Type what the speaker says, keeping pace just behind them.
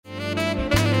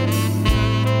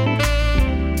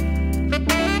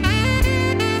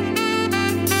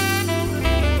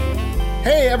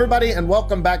everybody, and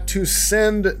welcome back to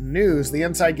Send News, the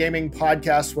Inside Gaming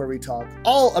podcast where we talk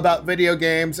all about video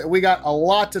games. And we got a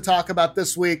lot to talk about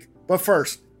this week. But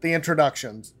first, the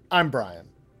introductions. I'm Brian.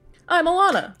 I'm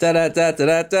Alana.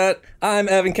 I'm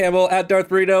Evan Campbell at Darth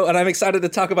Burrito, and I'm excited to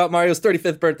talk about Mario's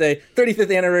 35th birthday,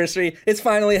 35th anniversary. It's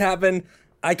finally happened.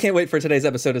 I can't wait for today's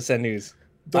episode of Send News.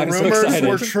 The rumors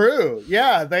were true.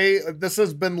 Yeah, this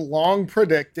has been long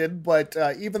predicted, but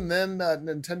even then,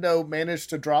 Nintendo managed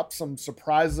to drop some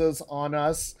surprises on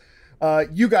us.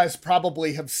 You guys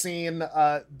probably have seen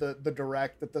the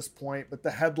Direct at this point, but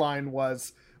the headline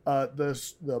was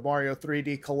the Mario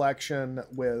 3D collection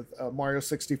with Mario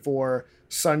 64,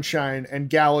 Sunshine, and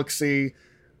Galaxy.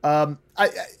 It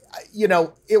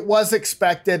was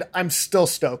expected. I'm still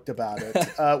stoked about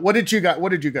it. What did you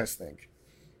guys think?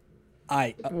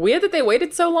 Weird that they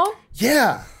waited so long?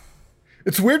 Yeah.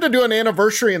 It's weird to do an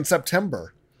anniversary in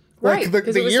September. Right,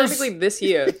 because it was technically this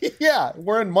year. Yeah,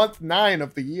 we're in month 9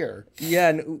 of the year. Yeah,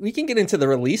 and we can get into the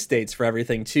release dates for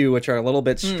everything, too, which are a little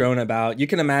bit strewn about. You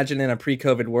can imagine in a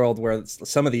pre-COVID world where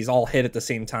some of these all hit at the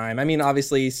same time. I mean,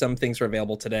 obviously, some things are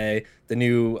available today. The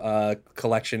new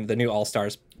collection, the new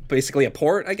All-Stars, basically a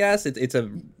port, I guess. It's a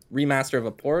remaster of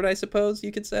a port, I suppose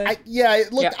you could say.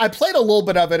 I played a little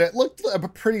bit of it. It looked like a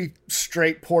pretty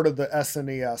straight port of the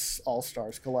SNES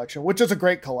All-Stars collection, which is a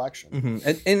great collection. Mm-hmm.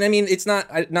 And I mean, it's not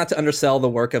to undersell the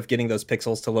work of getting those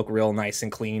pixels to look real nice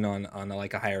and clean on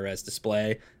like a higher res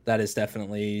display. That is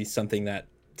definitely something that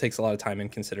takes a lot of time and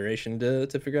consideration to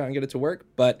figure out and get it to work.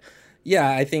 But yeah,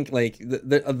 I think like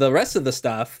the rest of the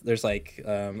stuff, there's like,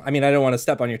 I don't want to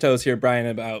step on your toes here, Brian,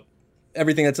 about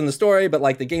everything that's in the story, but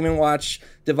like the Game & Watch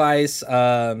device,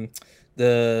 the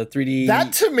 3D.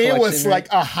 That to me was like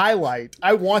a highlight.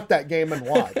 I want that Game &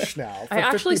 Watch now. I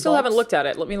actually still haven't looked at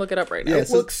it. Let me look it up right now. It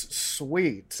looks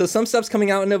sweet. So some stuff's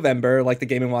coming out in November, like the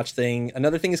Game & Watch thing.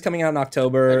 Another thing is coming out in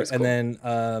October, cool. And then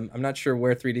I'm not sure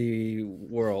where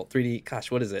 3D. Gosh,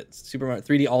 what is it? Super Mario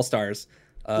 3D All Stars.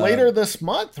 Later this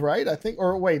month, right? I think.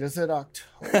 Or wait, is it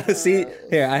October? See,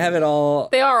 here I have it all.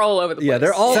 They are all over the place. Yeah,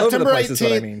 they're all September over the place. 18th, is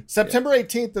what I mean. September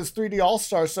 18th is 3D All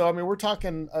Stars. So I mean, we're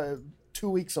talking 2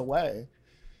 weeks away.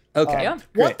 Okay.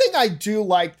 One thing I do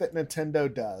like that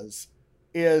Nintendo does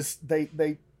is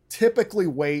they typically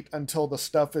wait until the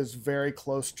stuff is very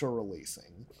close to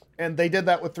releasing. And they did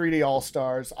that with 3D All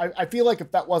Stars. I feel like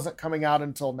if that wasn't coming out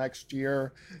until next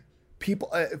year,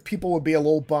 people would be a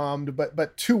little bummed,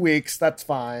 but 2 weeks, that's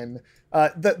fine.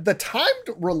 The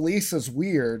timed release is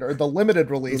weird, or the limited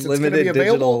release. It's going to be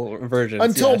available versions,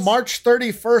 until March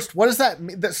 31st. What does that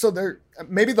mean? So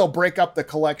maybe they'll break up the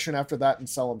collection after that and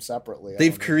sell them separately.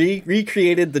 They've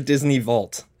recreated the Disney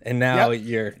Vault, and now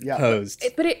you're hosed.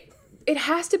 But it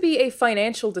has to be a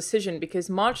financial decision because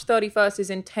March 31st is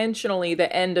intentionally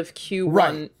the end of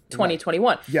Q1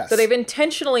 2021. Right. Yes. So they've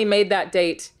intentionally made that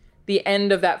date the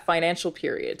end of that financial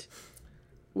period.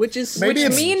 Which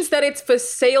means that it's for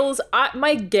sales.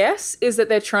 My guess is that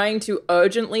they're trying to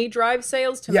urgently drive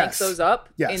sales to make those up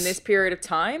in this period of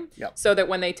time, so that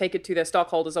when they take it to their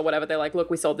stockholders or whatever, they're like,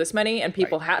 look, we sold this many, and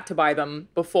people had to buy them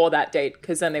before that date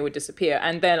because then they would disappear.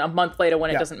 And then a month later, when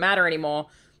it doesn't matter anymore,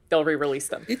 they'll re-release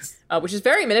them, which is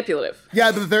very manipulative.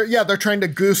 Yeah, they're trying to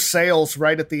goose sales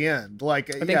right at the end,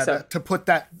 like I think so. to put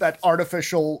that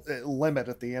artificial limit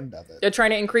at the end of it. They're trying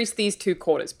to increase these 2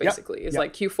 quarters, basically. It's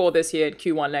like Q4 this year,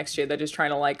 Q1 next year. They're just trying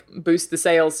to like boost the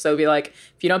sales. So be like,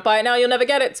 if you don't buy it now, you'll never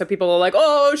get it. So people are like,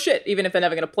 oh shit, even if they're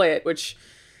never going to play it, which...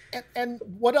 And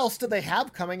what else do they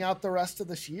have coming out the rest of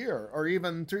this year? Or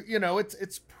even through,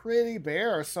 it's pretty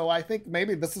bare. So I think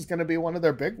maybe this is going to be one of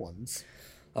their big ones.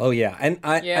 Oh yeah, and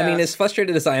I mean, as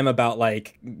frustrated as I am about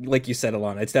like you said,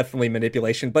 Alana, it's definitely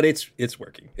manipulation, but it's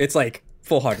working. It's like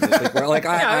full-heartedly. Like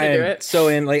I am so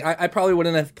in. Like I probably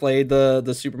wouldn't have played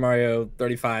the Super Mario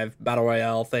 35 Battle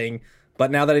Royale thing, but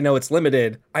now that I know it's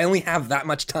limited, I only have that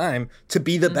much time to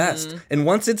be the best. And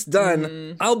once it's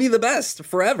done, I'll be the best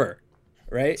forever.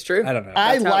 Right? It's true. I don't know.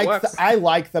 I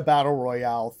like the Battle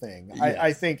Royale thing. Yes.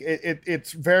 I think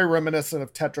it's very reminiscent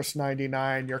of Tetris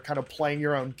 99. You're kind of playing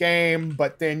your own game,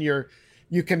 but then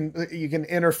you can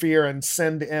interfere and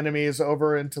send enemies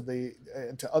over into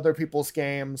other people's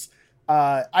games.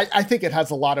 I think it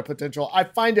has a lot of potential. I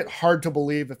find it hard to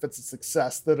believe if it's a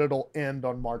success that it'll end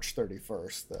on March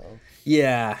 31st, though.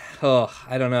 Yeah. Oh,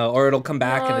 I don't know. Or it'll come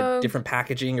back in a different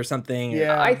packaging or something.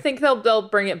 Yeah. I think they'll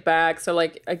bring it back. So,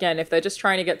 like, again, if they're just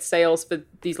trying to get sales for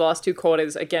these last 2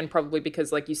 quarters, again, probably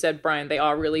because, like you said, Brian, they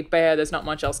are really bare. There's not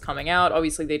much else coming out.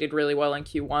 Obviously, they did really well in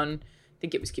Q1. I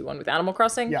think it was Q1 with Animal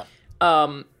Crossing. Yeah.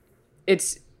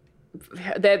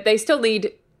 They still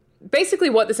need basically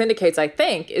what this indicates, I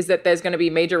think, is that there's going to be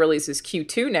major releases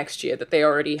Q2 next year that they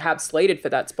already have slated for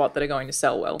that spot that are going to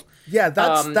sell well. Yeah,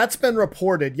 that's been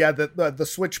reported. Yeah, the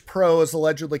Switch Pro is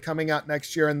allegedly coming out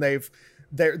next year, and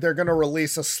they're going to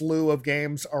release a slew of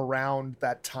games around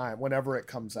that time, whenever it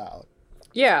comes out.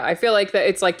 Yeah, I feel like that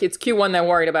it's Q1 they're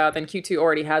worried about, then Q2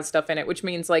 already has stuff in it, which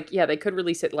means they could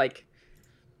release it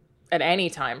at any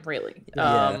time, really.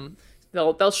 Yeah.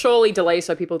 They'll surely delay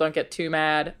so people don't get too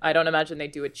mad. I don't imagine they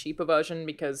do a cheaper version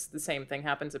because the same thing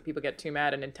happens if people get too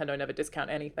mad and Nintendo never discount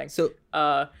anything. So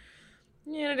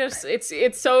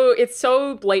it's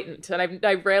so blatant, and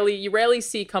you rarely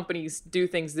see companies do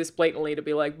things this blatantly to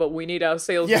be like, but we need our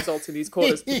sales results in these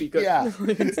quarters to be good. Yeah.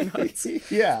 It's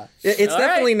nuts. Yeah, it's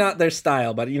definitely not their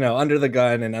style, but under the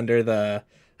gun and under the,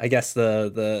 I guess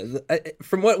the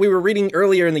from what we were reading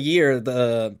earlier in the year,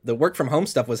 the work from home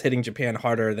stuff was hitting Japan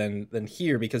harder than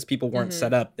here because people weren't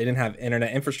set up. They didn't have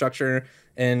internet infrastructure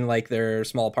in their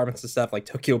small apartments and stuff, like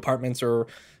Tokyo apartments, or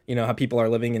how people are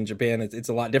living in Japan. It's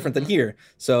a lot different than here.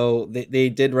 So they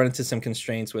did run into some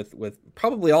constraints with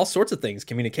probably all sorts of things: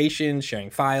 communication,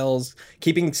 sharing files,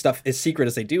 keeping stuff as secret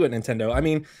as they do at Nintendo. I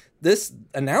mean, this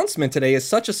announcement today is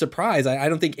such a surprise. I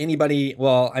don't think anybody,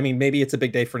 maybe it's a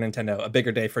big day for Nintendo, a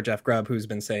bigger day for Jeff Grubb, who's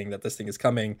been saying that this thing is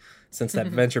coming since that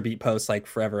VentureBeat post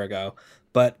forever ago.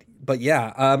 But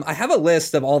yeah, I have a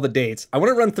list of all the dates. I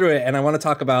want to run through it, and I want to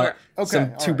talk about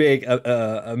some big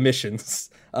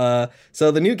missions.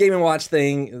 So the new Game & Watch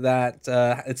thing that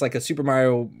it's like a Super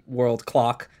Mario World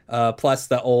clock, plus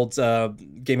the old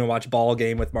Game & Watch ball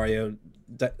game with Mario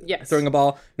throwing a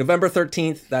ball. November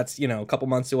 13th, that's a couple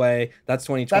months away. That's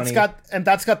 2020.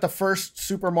 That's got the first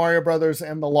Super Mario Brothers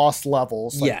and the Lost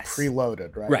Levels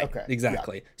preloaded, right? Right, okay.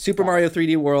 Exactly. Yeah. Super Mario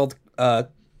 3D World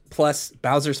plus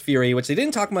Bowser's Fury, which they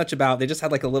didn't talk much about. They just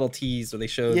had a little tease where they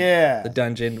showed the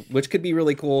dungeon, which could be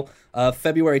really cool.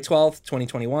 February 12th,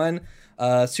 2021.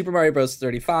 Super Mario Bros.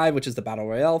 35, which is the Battle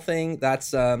Royale thing.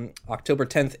 That's October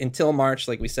 10th until March,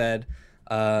 like we said.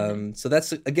 So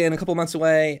that's, again, a couple months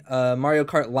away. Mario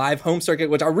Kart Live Home Circuit,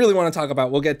 which I really want to talk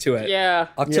about. We'll get to it. Yeah.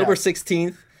 October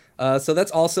 16th. So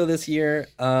that's also this year.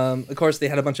 Of course, they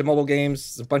had a bunch of mobile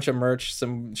games, a bunch of merch,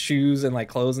 some shoes and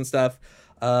clothes and stuff.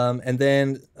 And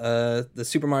then the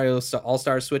Super Mario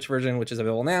All-Stars Switch version, which is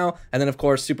available now. And then, of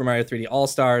course, Super Mario 3D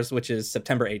All-Stars, which is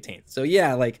September 18th. So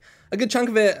yeah, a good chunk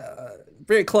of it,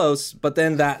 very close. But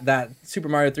then that Super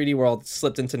Mario 3D World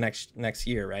slipped into next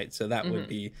year, right? So that would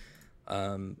be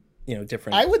different.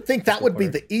 I would think that would be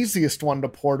the easiest one to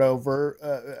port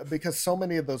over because so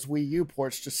many of those Wii U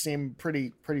ports just seem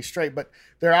pretty straight. But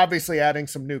they're obviously adding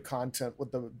some new content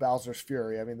with the Bowser's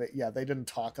Fury. I mean, they didn't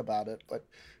talk about it, but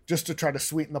just to try to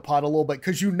sweeten the pot a little bit,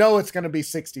 because it's going to be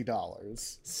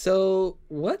 $60. So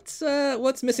what's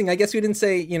missing? I guess we didn't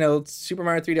say Super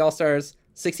Mario 3D All Stars,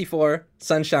 64,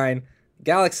 Sunshine,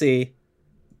 Galaxy,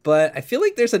 but I feel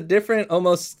like there's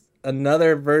almost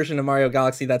another version of Mario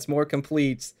Galaxy that's more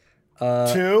complete.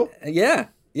 2? Yeah.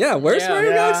 Where's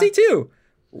Mario Galaxy 2?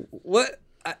 What?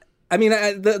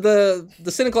 The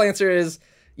cynical answer is,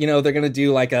 they're going to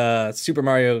do a Super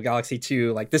Mario Galaxy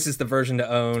 2. This is the version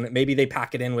to own. Maybe they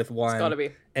pack it in with one. It's gotta be.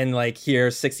 And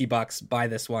here's $60, buy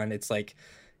this one. It's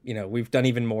we've done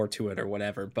even more to it or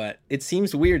whatever. But it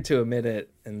seems weird to omit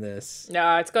it in this.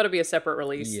 Nah, it's got to be a separate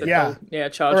release. Or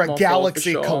Charge a more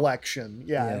Galaxy for sure. collection.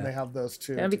 Yeah, and they have those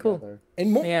two. That'd be together. Cool.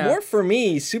 And more for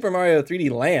me, Super Mario 3D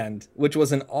Land, which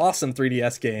was an awesome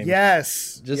 3DS game.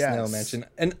 Yes. No mention.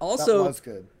 And also, that was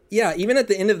good. Yeah, even at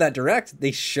the end of that direct,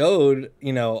 they showed,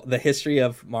 the history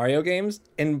of Mario games,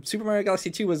 and Super Mario Galaxy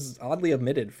 2 was oddly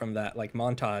omitted from that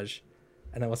montage.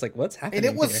 And I was like, what's happening?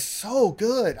 And it was here? So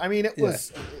good. I mean,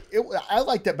 I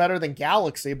liked it better than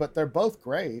Galaxy, but they're both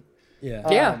great.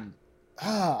 Yeah.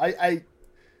 I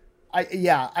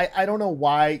don't know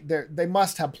why they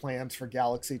must have plans for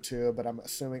Galaxy 2, but I'm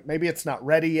assuming maybe it's not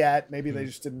ready yet. Maybe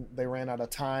they ran out of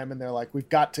time and they're like, we've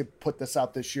got to put this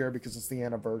out this year because it's the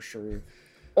anniversary.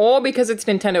 Or because it's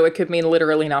Nintendo, it could mean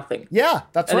literally nothing. Yeah,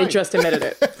 that's right. And they just admitted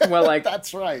it. Well,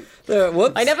 that's right.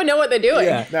 Whoops. I never know what they're doing.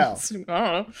 Yeah, no. I don't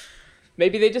know.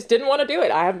 Maybe they just didn't want to do it.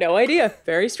 I have no idea.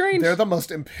 Very strange. They're the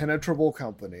most impenetrable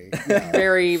company. Yeah.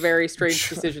 Very, very strange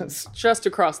decisions. Just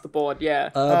across the board, yeah.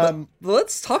 But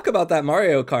let's talk about that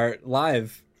Mario Kart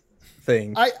Live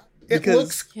thing. It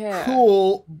looks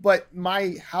cool, but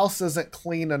my house isn't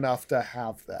clean enough to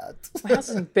have that. My house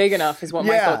isn't big enough is what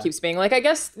my thought keeps being. I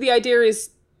guess the idea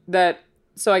is that,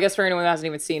 so I guess for anyone who hasn't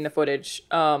even seen the footage,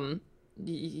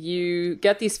 you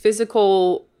get these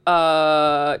physical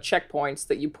checkpoints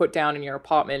that you put down in your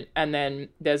apartment, and then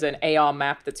there's an AR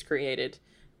map that's created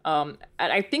And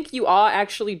I think you are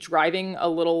actually driving a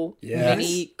little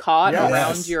mini kart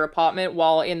around your apartment,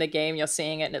 while in the game you're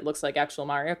seeing it and it looks like actual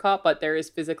Mario Kart, but there is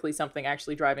physically something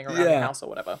actually driving around the house or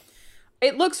whatever.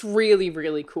 It looks really,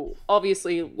 really cool.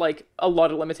 Obviously, like, a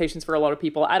lot of limitations for a lot of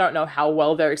people. I don't know how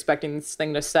well they're expecting this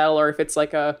thing to sell, or if it's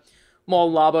like a more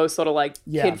Labo sort of like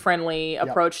kid-friendly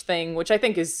approach thing, which I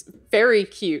think is very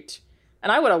cute.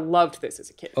 And I would have loved this as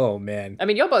a kid. Oh, man. I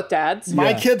mean, you're both dads.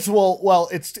 My kids will,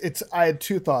 well, I had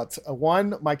two thoughts.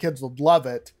 One, my kids would love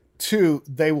it. Two,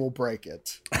 they will break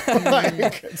it.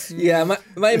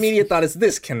 My immediate thought is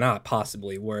this cannot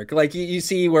possibly work. Like, you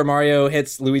see where Mario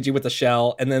hits Luigi with the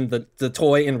shell, and then the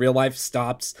toy in real life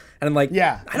stops. And I'm like,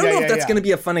 I don't know if that's going to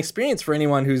be a fun experience for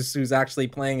anyone who's actually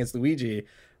playing as Luigi.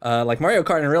 Like Mario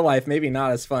Kart in real life, maybe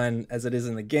not as fun as it is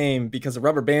in the game, because the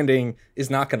rubber banding is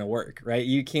not going to work, right?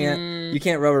 You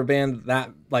can't rubber band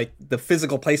that, like, the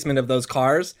physical placement of those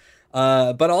cars.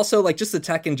 But also, like, just the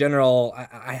tech in general,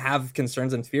 I have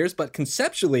concerns and fears, but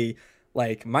conceptually,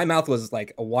 like, my mouth was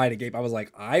like a wide agape. I was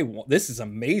like, this is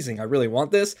amazing. I really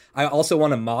want this. I also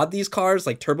want to mod these cars,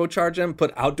 like turbocharge them,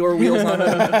 put outdoor wheels on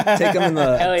them, take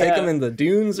them in the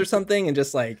dunes or something, and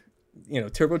just, like,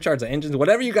 turbocharge the engines,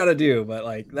 whatever you got to do. But,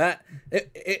 like, that,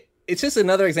 it's just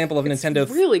another example of Nintendo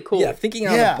really cool. Thinking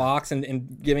out of the box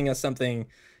and giving us something,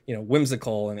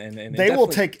 whimsical and they will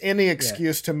take any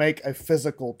excuse to make a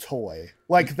physical toy.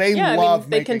 Like, they love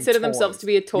they consider themselves to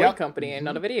be a toy company and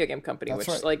not a video game company. That's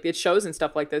which like, it shows and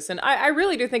stuff like this. And I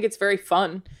really do think it's very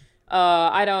fun.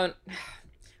 I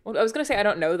was gonna say I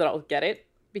don't know that I'll get it,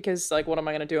 because, like, what am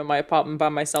I gonna do in my apartment by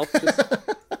myself? Just,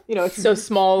 it's so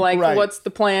small. Like, what's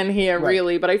the plan here,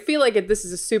 really? But I feel like this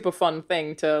is a super fun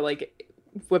thing to, like,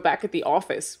 we're back at the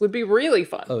office. Would be really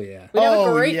fun. Oh yeah. We'd have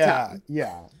a great time.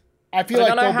 Yeah. I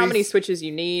don't know how many Switches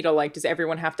you need, or, like, does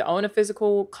everyone have to own a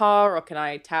physical car, or can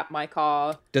I tap my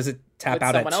car? Does it tap with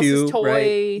out someone at 2? else's toy?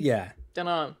 Right? Yeah. Don't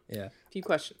know. Yeah. A few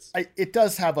questions. It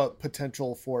does have a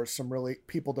potential for some really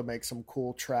people to make some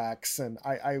cool tracks, and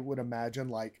I would imagine,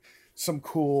 like, some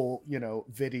cool,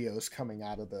 videos coming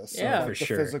out of this. Yeah, like, for the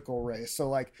sure. Physical race. So,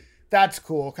 like, that's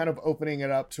cool. Kind of opening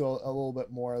it up to a little bit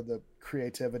more of the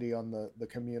creativity on the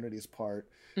community's part.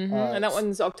 Mm-hmm. And that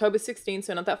one's October 16th,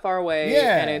 so not that far away.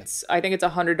 Yeah. And I think it's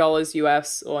 $100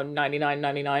 US or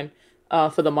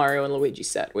 $99.99 for the Mario and Luigi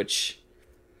set, which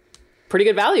pretty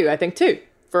good value, I think, too,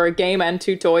 for a game and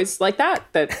 2 toys like that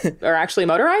are actually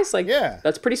motorized. Like,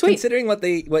 that's pretty sweet. Considering what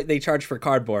they charge for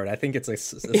cardboard, I think it's a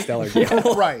stellar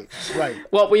deal. Right.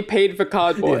 What we paid for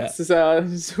cardboard is a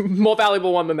more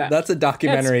valuable one than that. That's a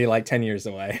documentary like 10 years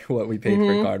away. What we paid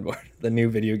for cardboard, the new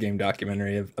video game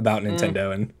documentary about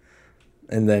Nintendo and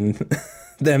then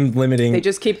them limiting. They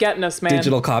just keep getting us, man.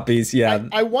 Digital copies. Yeah.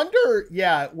 I wonder.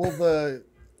 Yeah. Will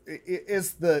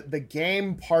is the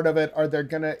game part of it?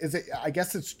 Is it? I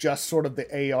guess it's just sort of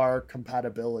the AR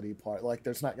compatibility part. Like,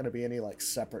 there's not going to be any, like,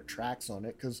 separate tracks on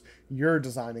it, because you're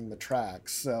designing the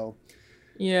tracks. So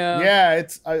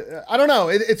it's I don't know.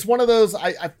 It's one of those.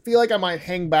 I feel like I might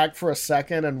hang back for a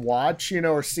second and watch,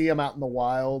 or see them out in the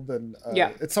wild, and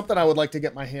it's something I would like to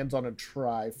get my hands on and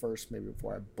try first, maybe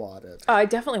before I bought it. I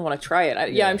definitely want to try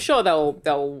it. I'm sure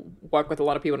they'll work with a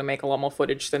lot of people to make a lot more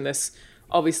footage than this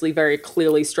obviously very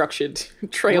clearly structured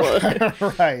trailer.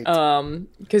 Right.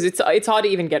 Because it's hard to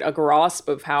even get a grasp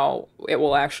of how it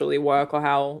will actually work or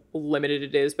how limited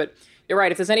it is. But you're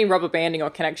right. If there's any rubber banding or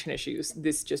connection issues,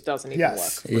 this just doesn't even work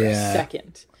for a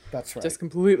second. That's right. Just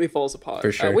completely falls apart.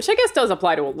 For sure. Which I guess does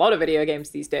apply to a lot of video games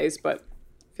these days, but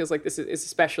feels like this is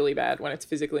especially bad when it's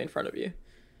physically in front of you.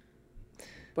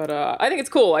 But I think it's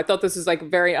cool. I thought this was, like,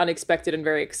 very unexpected and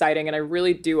very exciting, and I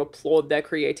really do applaud their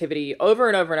creativity over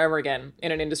and over and over again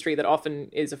in an industry that often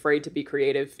is afraid to be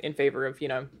creative in favor of,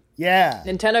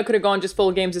 Nintendo could have gone just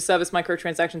full games as service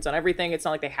microtransactions on everything. It's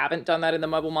not like they haven't done that in the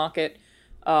mobile market,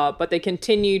 but they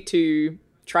continue to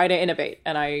try to innovate,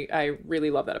 and I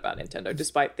really love that about Nintendo,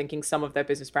 despite thinking some of their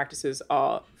business practices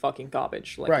are fucking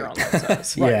garbage, like their online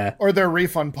service. Yeah, or their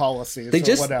refund policies. They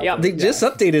just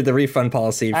updated the refund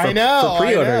policy for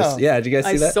pre-orders. Yeah, did you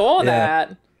guys see that? I saw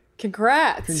that.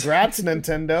 Congrats,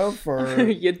 Nintendo, for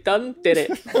you done did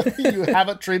it. You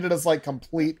haven't treated us like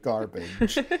complete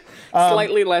garbage.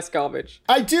 Slightly less garbage.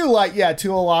 I do like, to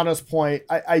Alana's point,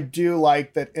 I do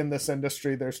like that in this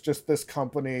industry there's just this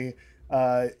company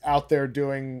out there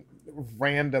doing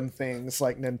random things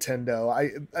like Nintendo.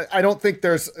 I don't think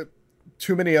there's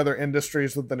too many other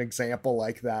industries with an example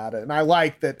like that, and I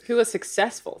like that. Who are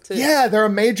successful too. Yeah, they're a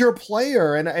major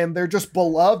player, and they're just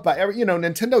beloved by every.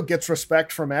 Nintendo gets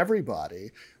respect from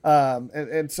everybody,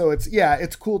 and so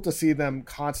it's cool to see them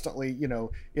constantly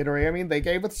iterate. I mean, they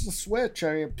gave us the Switch.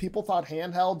 I mean, people thought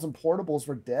handhelds and portables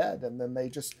were dead, and then they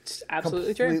just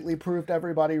completely proved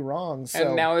everybody wrong. So.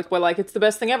 And now we're like, it's the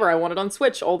best thing ever. I want it on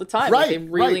Switch all the time. Right, they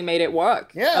really made it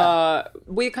work. Yeah.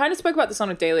 We kind of spoke about the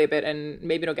Sonic Daily a bit, and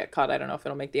maybe it'll get cut. I don't know if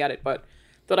it'll make the edit, but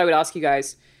thought I would ask you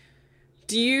guys,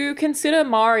 do you consider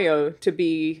Mario to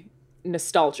be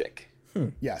nostalgic?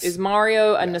 Yes. Is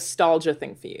Mario a nostalgia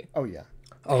thing for you? Oh, yeah.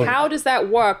 Oh, How does that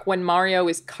work when Mario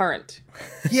is current?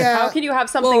 Yeah. How can you have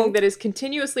something that is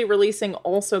continuously releasing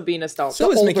also be nostalgic?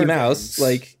 So is Mickey games. Mouse,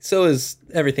 like so is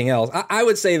everything else. I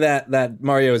would say that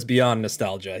Mario is beyond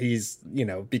nostalgia. He's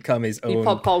become his own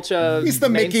pop culture. He's the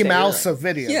Mickey Mouse right? of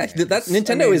video. Yeah, games. that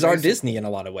Nintendo is our Disney in a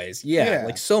lot of ways. Yeah.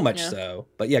 Like so much Yeah. so.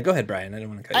 But yeah, go ahead, Brian. I don't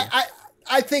want to cut you.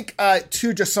 I think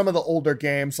too, just some of the older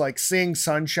games, like seeing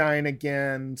Sunshine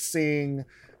again, seeing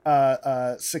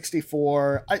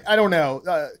 64. I don't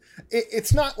know.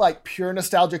 It's not like pure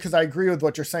nostalgia, because I agree with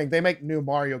what you're saying. They make new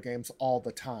Mario games all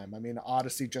the time. I mean,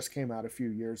 Odyssey just came out a few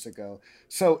years ago,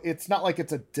 so it's not like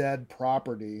it's a dead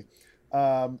property.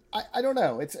 I don't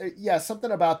know. It's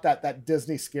something about that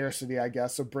Disney scarcity, I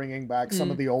guess, of bringing back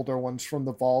some of the older ones from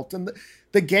the vault. And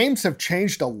the games have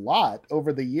changed a lot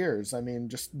over the years. I mean,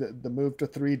 just the move to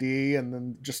 3D, and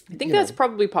then just I think that's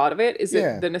probably part of it. Is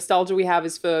that the nostalgia we have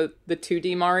is for the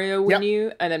 2D Mario we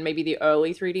knew, and then maybe the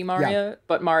early 3D Mario.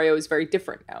 But Mario is very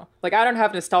different now. Like, I don't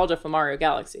have nostalgia for Mario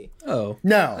Galaxy. Oh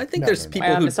no, I think there's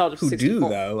people who do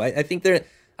though. I think they're.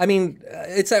 I mean,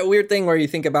 it's that weird thing where you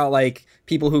think about like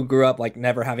people who grew up like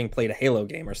never having played a Halo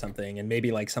game or something, and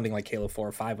maybe like something like Halo 4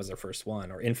 or 5 was their first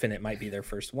one, or Infinite might be their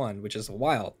first one, which is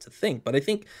wild to think. But I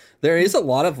think there is a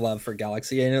lot of love for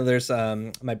Galaxy. I know there's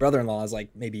my brother-in-law is like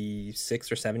maybe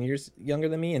 6 or 7 years younger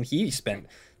than me, and he spent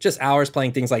just hours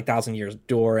playing things like Thousand Years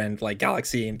Door and like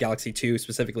Galaxy and Galaxy 2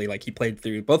 specifically. Like he played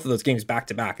through both of those games back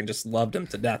to back and just loved them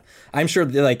to death. I'm sure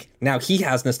that like now he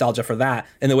has nostalgia for that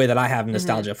in the way that I have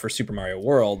nostalgia for Super Mario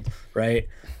World, right?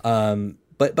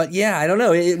 But yeah, I don't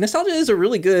know. Nostalgia is a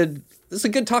really good. It's a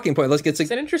good talking point. It's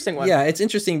an interesting one. Yeah, it's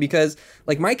interesting because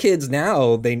like my kids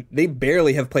now, they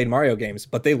barely have played Mario games,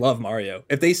 but they love Mario.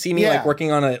 If they see me like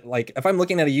working on if I'm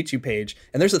looking at a YouTube page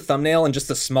and there's a thumbnail and just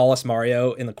the smallest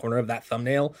Mario in the corner of that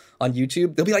thumbnail on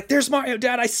YouTube, they'll be like, "There's Mario,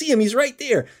 Dad! I see him. He's right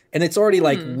there." And it's already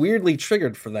like weirdly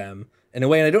triggered for them in a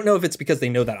way. And I don't know if it's because they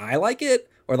know that I like it,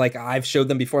 or like I've showed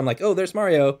them before. I'm like, "Oh, there's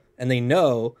Mario," and they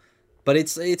know. But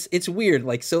it's weird,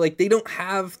 like, so like they don't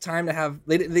have time to have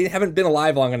they haven't been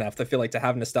alive long enough to feel like to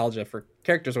have nostalgia for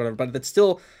characters or whatever. But it's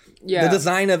still the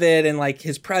design of it and like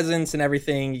his presence and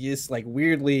everything is like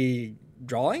weirdly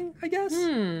drawing, I guess.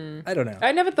 I don't know.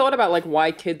 I never thought about like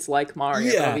why kids like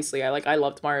Mario. But obviously, I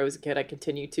loved Mario as a kid. I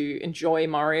continue to enjoy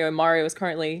Mario. Mario is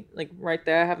currently like right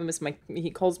there. I have him as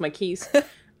he calls my keys, which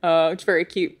is very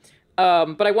cute.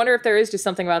 But I wonder if there is just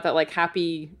something about that like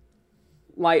happy,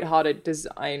 lighthearted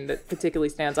design that particularly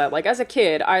stands out. Like as a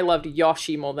kid, I loved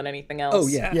Yoshi more than anything else. Oh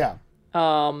yeah.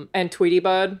 And Tweety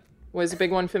Bird was a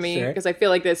big one for me because I feel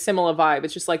like there's similar vibe.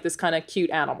 It's just like this kind of cute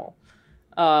animal,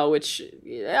 which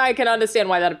I can understand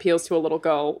why that appeals to a little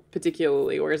girl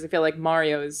particularly. Whereas I feel like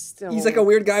Mario is still... He's like a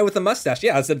weird guy with a mustache.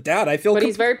 Yeah, as a dad, I feel... But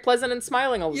he's very pleasant and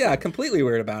smiling all the time. Yeah, completely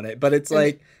weird about it. But it's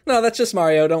like, no, that's just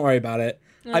Mario. Don't worry about it.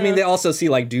 I mean, they also see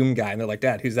like Doom Guy and they're like,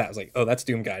 "Dad, who's that?" I was like, "Oh, that's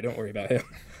Doom Guy. Don't worry about him."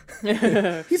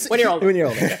 When you're older.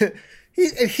 Yeah.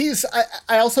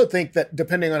 I also think that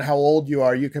depending on how old you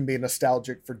are, you can be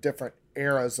nostalgic for different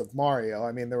eras of Mario.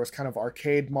 I mean, there was kind of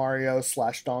arcade Mario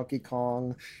 / Donkey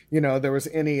Kong. There was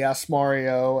NES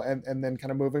Mario, and then kind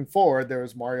of moving forward, there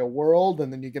was Mario World,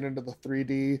 and then you get into the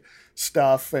 3D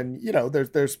stuff, and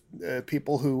there's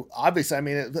people who obviously, I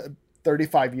mean,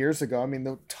 35 years ago, I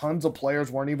mean, tons of players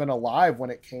weren't even alive when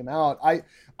it came out.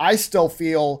 I still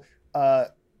feel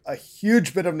a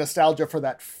huge bit of nostalgia for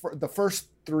the first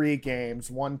 3 games,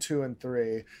 1, 2, and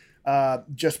 3,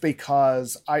 just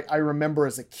because I remember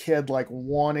as a kid like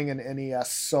wanting an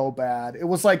NES so bad. It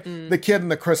was like the kid in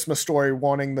the Christmas Story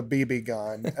wanting the BB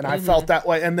gun, and I felt that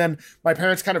way. And then my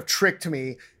parents kind of tricked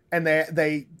me, and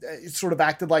they sort of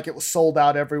acted like it was sold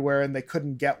out everywhere and they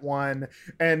couldn't get one.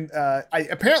 And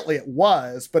apparently it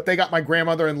was, but they got my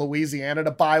grandmother in Louisiana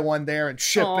to buy one there and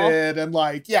ship it. And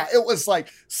like, yeah, it was like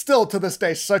still to this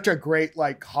day such a great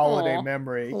like holiday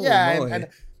memory. Holy yeah, moly. and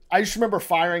I just remember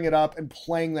firing it up and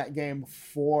playing that game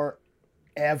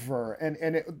forever.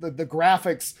 And the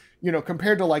graphics,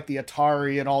 compared to like the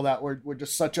Atari and all that, were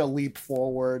just such a leap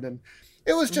forward. And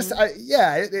it was just,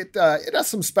 it has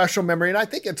some special memory. And I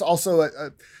think it's also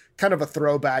a kind of a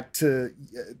throwback to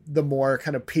the more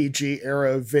kind of PG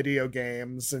era video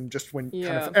games. And just when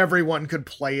kind of everyone could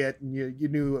play it and you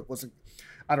knew it was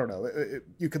I don't know,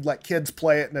 you could let kids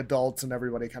play it and adults, and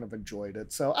everybody kind of enjoyed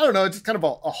it. So I don't know, it's just kind of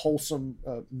a wholesome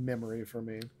memory for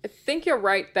me. I think you're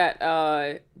right that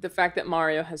the fact that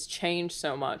Mario has changed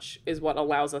so much is what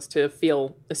allows us to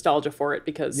feel nostalgia for it,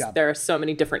 because there are so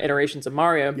many different iterations of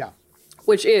Mario,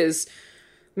 which is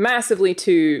massively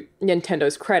to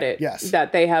Nintendo's credit,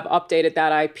 that they have updated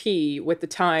that IP with the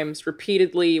times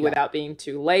repeatedly without being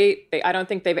too late. I don't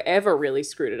think they've ever really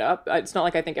screwed it up. It's not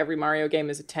like I think every Mario game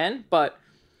is a 10, but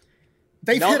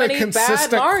they've hit a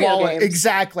consistent quality.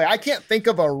 Exactly. I can't think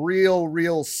of a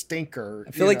real stinker.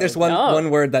 I feel like there's one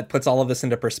word that puts all of this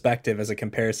into perspective as a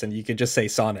comparison. You could just say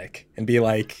Sonic and be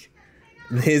like,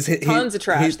 tons of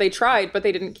trash. They tried, but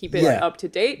they didn't keep it up to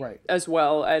date as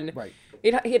well. And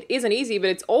it isn't easy,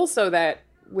 but it's also that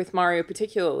with Mario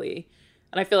particularly,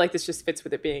 and I feel like this just fits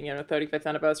with it being, 35th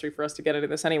anniversary for us to get into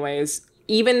this anyways.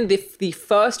 Even the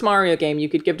first Mario game you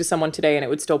could give to someone today and it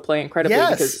would still play incredibly,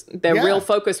 because their real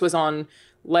focus was on,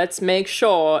 let's make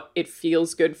sure it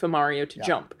feels good for Mario to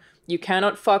jump. You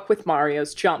cannot fuck with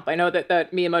Mario's jump. I know that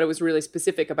Miyamoto was really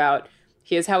specific about,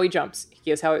 here's how he jumps,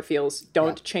 here's how it feels,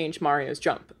 don't change Mario's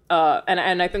jump.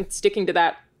 And I think sticking to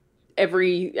that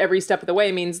every step of the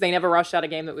way means they never rushed out a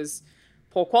game that was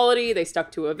poor quality. They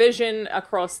stuck to a vision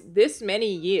across this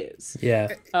many years. So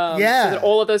that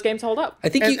all of those games hold up. I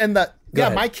think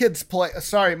my kids play.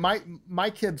 Sorry, my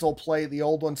kids will play the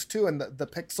old ones too, and the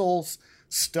pixels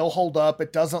still hold up.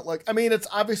 It doesn't look. I mean, it's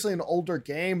obviously an older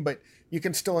game, but you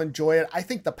can still enjoy it. I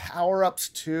think the power-ups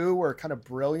too were kind of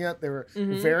brilliant. They were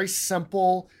very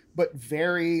simple, but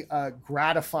very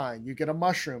gratifying. You get a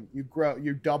mushroom, you grow,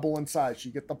 you double in size.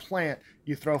 You get the plant,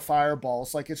 you throw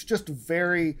fireballs. Like, it's just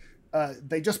very.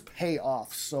 They just pay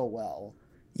off so well.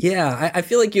 Yeah, I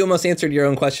feel like you almost answered your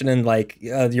own question, and like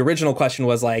the original question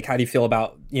was like, how do you feel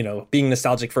about being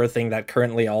nostalgic for a thing that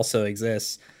currently also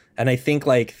exists? And I think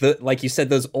like you said,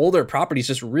 those older properties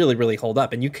just really hold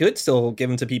up, and you could still give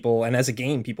them to people, and as a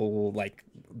game, people will like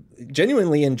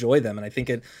genuinely enjoy them. And I think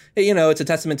it's a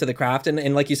testament to the craft.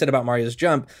 And like you said about Mario's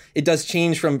jump, it does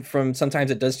change from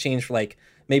sometimes it does change like.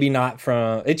 Maybe not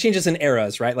from, it changes in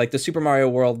eras, right? Like the Super Mario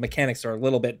World mechanics are a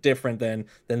little bit different than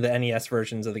the NES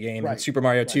versions of the game. And Super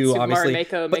Mario 2, Super obviously. Mario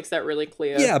Maker makes that really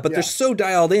clear. Yeah, but they're so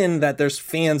dialed in that there's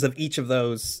fans of each of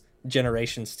those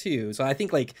generations too. So I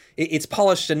think like it's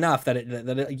polished enough that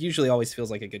it usually always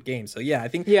feels like a good game. So I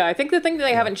think the thing that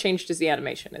they haven't changed is the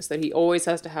animation, is that he always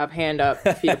has to have hand up,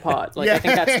 feet apart. Like I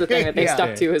think that's the thing that they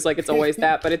stuck to, is like it's always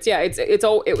that. But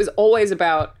it was always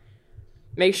about,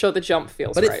 make sure the jump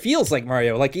feels right. But it feels like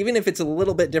Mario. Like, even if it's a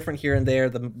little bit different here and there,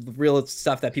 the real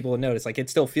stuff that people would notice, like, it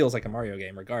still feels like a Mario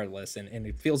game regardless. And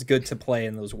it feels good to play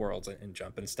in those worlds and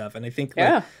jump and stuff. And I think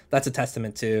like, that's a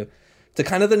testament to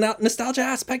kind of the nostalgia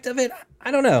aspect of it.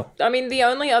 I don't know. I mean, the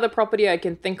only other property I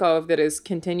can think of that has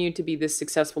continued to be this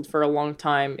successful for a long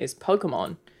time is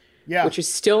Pokemon, which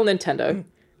is still Nintendo.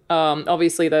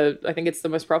 Obviously, I think it's the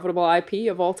most profitable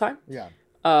IP of all time.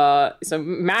 So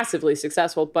massively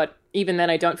successful, but even then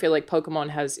I don't feel like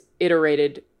Pokemon has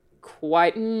iterated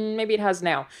quite, maybe it has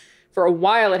now. For a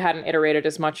while it hadn't iterated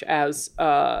as much as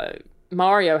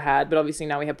Mario had, but obviously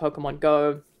now we have Pokemon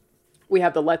Go. We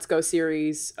have the Let's Go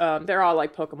series. There are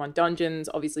like Pokemon Dungeons,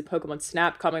 obviously Pokemon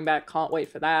Snap coming back, can't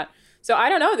wait for that. So I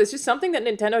don't know, there's just something that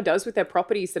Nintendo does with their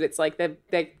properties that it's like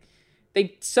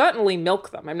they certainly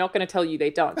milk them. I'm not going to tell you they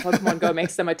don't. Pokemon Go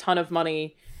makes them a ton of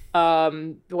money.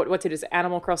 What's it is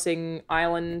Animal Crossing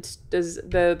Island, does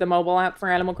the mobile app for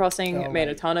Animal Crossing made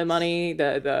a ton of money.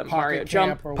 The Mario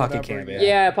Jump, Pocket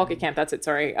Camp, Pocket Camp, that's it,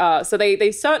 sorry. So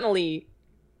they certainly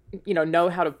know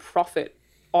how to profit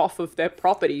off of their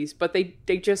properties, but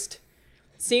they just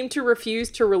seem to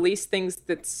refuse to release things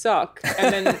that suck.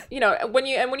 And then when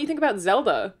you think about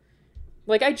Zelda,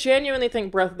 like I genuinely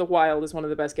think Breath of the Wild is one of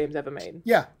the best games ever made.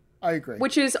 I agree.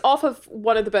 Which is off of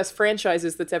one of the best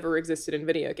franchises that's ever existed in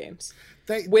video games.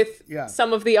 With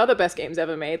some of the other best games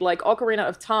ever made, like Ocarina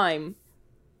of Time,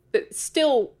 that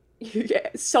still,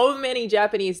 so many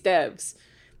Japanese devs,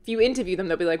 if you interview them,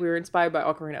 they'll be like, we were inspired by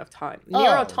Ocarina of Time.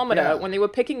 Nier Automata, when they were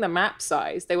picking the map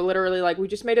size, they were literally like, we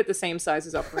just made it the same size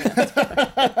as Ocarina of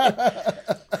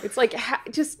Time. It's like,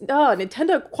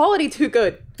 Nintendo quality too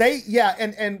good.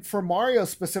 And for Mario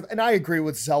specific, and I agree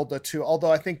with Zelda too,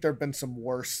 although I think there have been some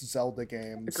worse Zelda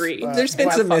games. Agreed. There's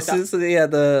been some misses.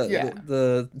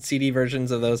 The CD versions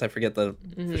of those, I forget the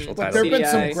official title. But there have been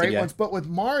some great ones. But with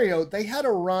Mario, they had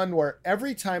a run where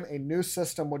every time a new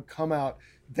system would come out,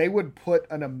 they would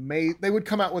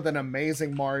come out with an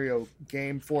amazing Mario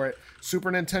game for it.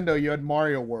 Super Nintendo, you had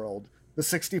Mario World. The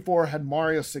 64 had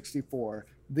Mario 64.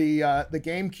 The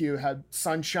GameCube had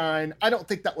Sunshine. I don't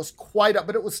think that was quite up,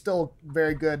 but it was still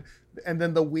very good. and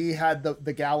then the Wii had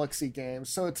the Galaxy games.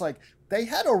 So it's like they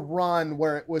had a run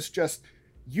where it was just,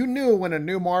 you knew when a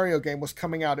new Mario game was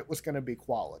coming out, it was going to be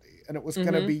quality, and it was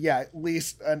going to be at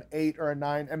least an 8 or a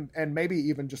 9, and maybe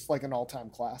even just like an all-time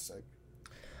classic.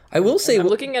 I will say, I'm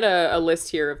looking at a list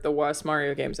here of the worst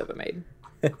Mario games ever made.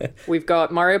 We've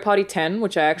got Mario Party 10,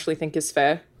 which I actually think is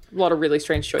fair. A lot of really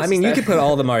strange choices. I mean, there. you could put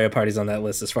all the Mario parties on that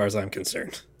list as far as I'm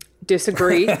concerned.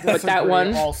 Disagree with that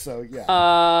one. Also,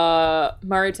 yeah.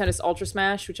 Mario Tennis Ultra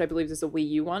Smash, which I believe is a Wii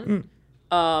U one,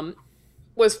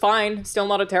 was fine. Still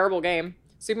not a terrible game.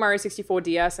 Super Mario 64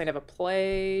 DS, I never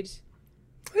played.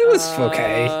 It was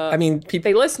okay. I mean,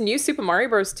 they list New Super Mario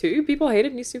Bros. 2. People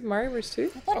hated New Super Mario Bros.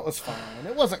 2. I thought it was fine.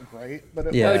 It wasn't great, but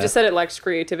it it just said it lacks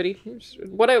creativity.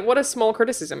 What a small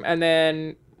criticism. And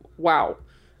then, wow,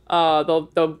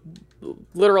 the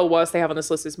literal worst they have on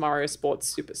this list is Mario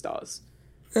Sports Superstars.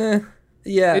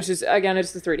 Yeah, which is again,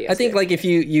 it's the 3DS. I think game. like if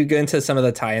you go into some of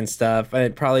the tie-in stuff,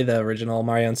 probably the original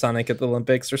Mario and Sonic at the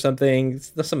Olympics or something.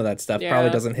 Some of that stuff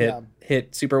probably doesn't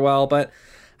hit super well, but.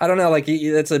 I don't know, like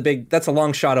that's a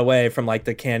long shot away from like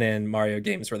the canon Mario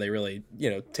games where they really,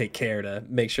 take care to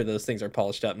make sure those things are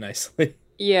polished up nicely.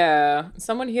 Yeah.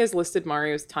 Someone here has listed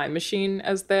Mario's Time Machine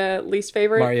as their least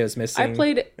favorite. Mario's Missing. I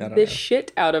played the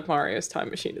shit out of Mario's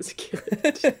Time Machine as a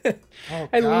kid.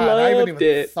 I loved I haven't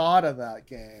even thought of that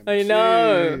game. I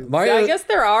know. Mario, I guess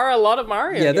there are a lot of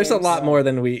Mario games. There's a lot more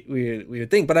than we would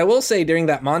think. But I will say during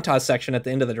that montage section at the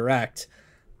end of the Direct,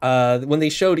 when they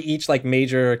showed each like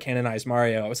major canonized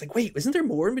Mario, I was like, wait, isn't there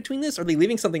more in between this? Are they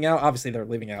leaving something out? Obviously they're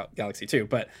leaving out Galaxy 2,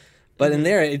 but in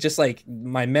there, it just like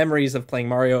my memories of playing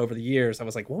Mario over the years, I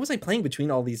was like, what was I playing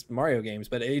between all these Mario games?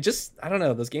 But it just, I don't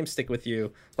know, those games stick with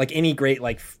you. Like any great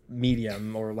like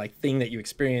medium or like thing that you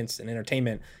experience in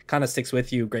entertainment kind of sticks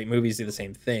with you. Great movies do the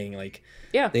same thing. Like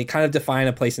they kind of define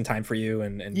a place and time for you,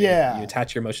 and you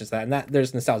attach your emotions to that, and that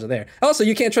there's nostalgia there. Also,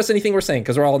 you can't trust anything we're saying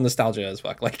because we're all nostalgia as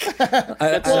fuck. Like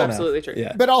that's absolutely true.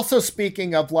 Yeah. But also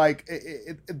speaking of like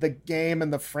the game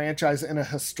and the franchise in a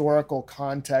historical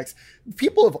context,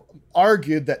 people have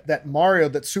argued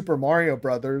that Super Mario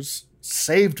Brothers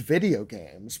saved video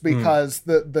games because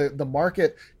the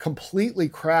market completely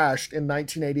crashed in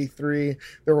 1983.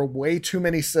 There were way too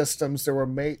many systems. There were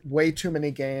way too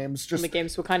many games. Just the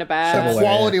games were kind of bad. The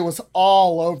quality was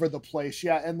all over the place.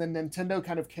 Yeah, and then Nintendo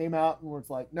kind of came out and was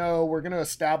like, "No, we're going to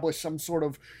establish some sort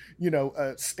of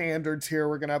standards here.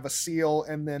 We're going to have a seal."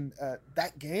 And then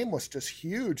that game was just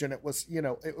huge, and it was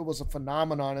it was a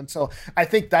phenomenon. And so I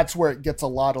think that's where it gets a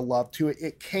lot of love too.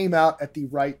 It came out at the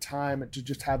right time to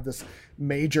just have this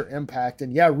major impact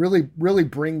and really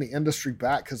bring the industry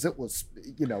back, because it was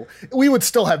we would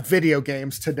still have video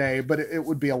games today, but it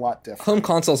would be a lot different. Home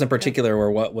consoles in particular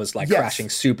were what was like crashing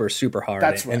super hard.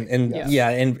 That's right.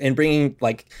 And bringing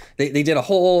like they did a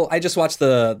whole, I just watched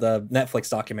the Netflix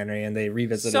documentary and they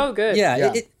revisited. So good.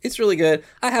 It's really good.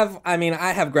 I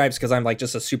have gripes because I'm like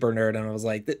just a super nerd, and I was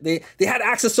like they had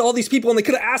access to all these people and they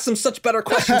could have asked them such better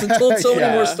questions and told so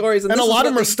many more stories, and a lot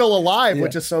of them are still alive,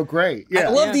 which is so great. I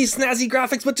love these snazzy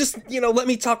graphics, but just let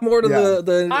me talk more to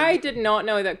the I did not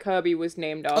know that Kirby was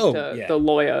named after the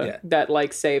lawyer that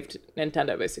like saved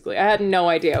Nintendo. Basically, I had no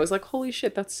idea. I was like, holy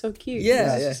shit, that's so cute.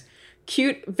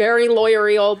 Cute, very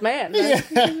lawyery old man.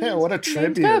 What a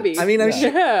tribute. Kirby. I mean,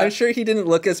 I'm sure he didn't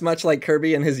look as much like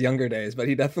Kirby in his younger days, but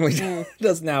he definitely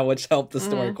does now, which helped the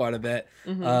story quite a bit.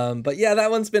 But yeah,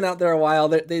 that one's been out there a while.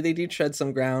 They do tread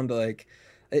some ground, like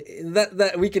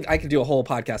I could do a whole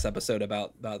podcast episode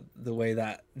about the way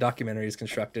that documentary is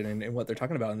constructed and what they're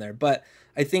talking about in there. But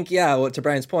I think to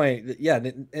Brian's point,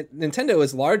 Nintendo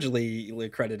is largely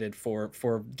credited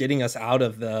for getting us out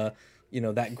of the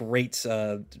that great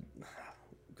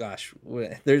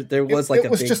there was like it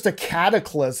was just a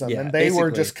cataclysm, and they were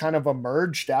just kind of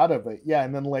emerged out of it.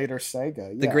 And then later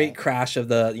Sega, the great crash of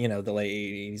the the late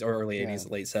 80s or early 80s,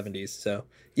 late 70s. So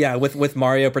with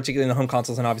Mario, particularly in the home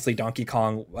consoles, and obviously Donkey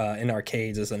Kong in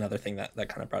arcades is another thing that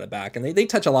kind of brought it back, and they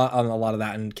touch a lot on a lot of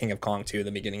that in King of Kong too,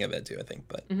 the beginning of it too, I think.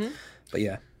 But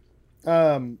yeah.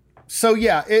 So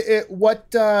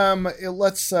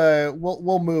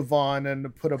we'll move on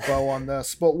and put a bow on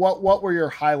this. But what were your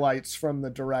highlights from the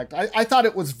Direct? I thought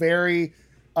it was very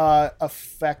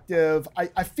effective.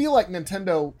 I feel like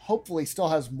Nintendo hopefully still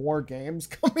has more games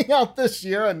coming out this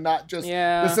year, and not just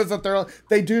this isn't their own.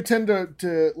 They do tend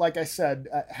to like I said,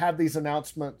 have these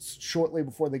announcements shortly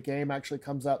before the game actually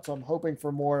comes out. So I'm hoping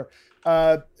for more.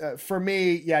 For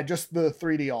me, just the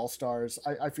 3D All-Stars.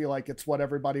 I feel like it's what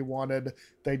everybody wanted.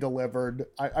 They delivered.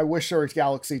 I wish there was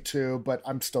Galaxy 2, but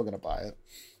I'm still gonna buy it.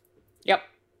 Yep.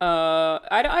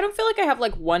 I don't feel like I have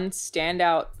like one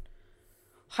standout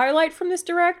highlight from this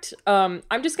direct,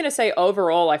 I'm just gonna say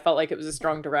overall I felt like it was a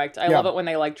strong direct. I love it when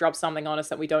they like drop something on us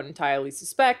that we don't entirely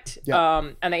suspect,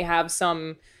 and they have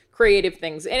some creative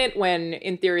things in it when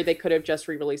in theory they could have just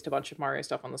re-released a bunch of Mario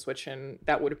stuff on the Switch and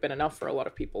that would have been enough for a lot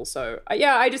of people. So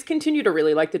I just continue to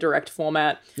really like the direct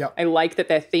format. I like that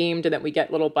they're themed and that we get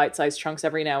little bite-sized chunks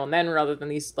every now and then rather than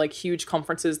these like huge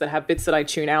conferences that have bits that I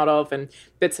tune out of and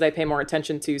bits that I pay more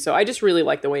attention to. So I just really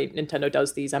like the way Nintendo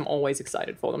does these. I'm always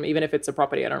excited for them, even if it's a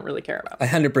property I don't really care about.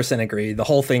 100% agree. The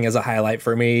whole thing is a highlight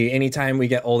for me. Anytime we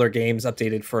get older games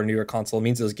updated for a newer console, it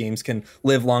means those games can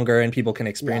live longer and people can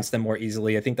experience them more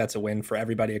easily. I think that's a win for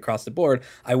everybody across the board.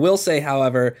 I will say,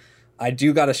 however, I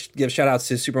do got to give shout outs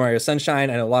to Super Mario Sunshine.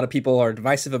 I know a lot of people are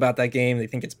divisive about that game. They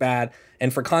think it's bad.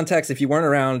 And for context, if you weren't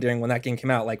around during when that game came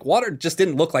out, like water just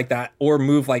didn't look like that or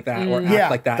move like that or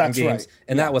act like that in games. Right.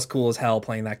 And that was cool as hell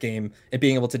playing that game and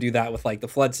being able to do that with like the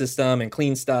flood system and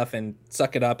clean stuff and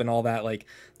suck it up and all that. Like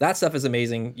that stuff is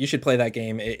amazing. You should play that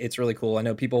game. It's really cool. I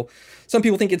know some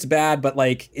people think it's bad, but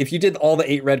like if you did all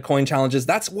the 8 red coin challenges,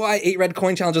 that's why 8 red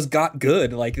coin challenges got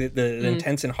good. Like the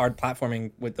intense and hard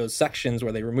platforming with those sections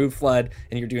where they remove flood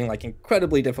and you're doing like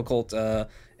incredibly difficult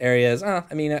areas. I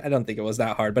mean, I don't think it was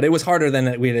that hard, but it was harder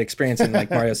than we had experienced in like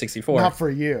Mario 64. Not for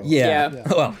you. Yeah.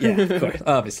 Well, yeah, of course.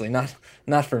 Obviously,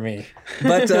 not for me.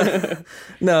 But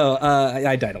no,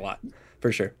 I died a lot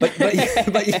for sure. But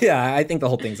yeah, I think the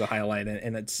whole thing's a highlight,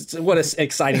 and it's what an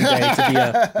exciting day to be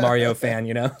a Mario fan,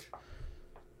 you know.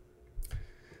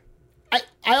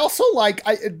 I also like.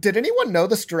 Did anyone know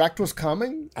this direct was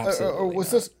coming? Absolutely or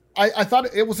was this? I thought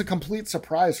it was a complete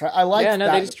surprise, right? I like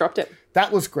that. They just dropped it.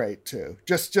 That was great too.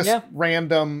 Just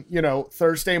random,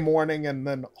 Thursday morning and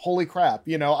then holy crap,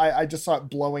 I just saw it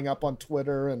blowing up on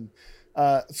Twitter. And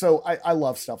so I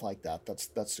love stuff like that.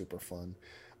 That's super fun.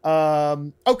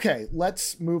 Okay,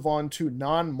 let's move on to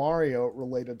non-Mario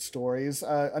related stories.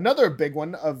 Another big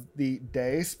one of the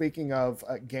day, speaking of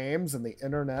games and the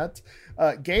internet,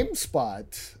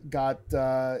 GameSpot got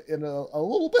in a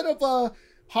little bit of a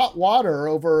hot water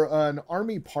over an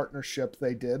Army partnership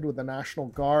they did with the National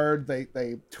Guard.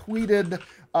 They tweeted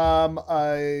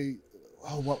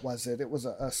what was it? It was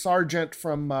a sergeant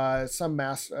from a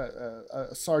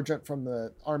sergeant from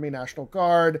the Army National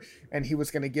Guard, and he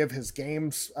was going to give his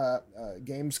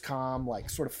Gamescom like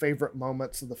sort of favorite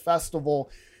moments of the festival.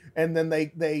 And then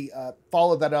they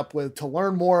followed that up with, to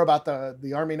learn more about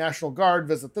the Army National Guard,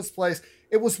 visit this place.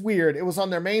 It was weird. It was on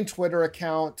their main Twitter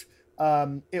account.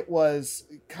 It was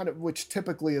kind of, which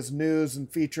typically is news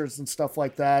and features and stuff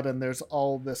like that. And there's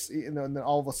all this, and then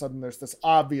all of a sudden there's this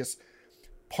obvious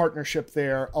partnership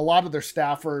there. A lot of their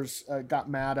staffers got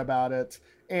mad about it.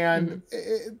 And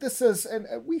and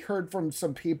we heard from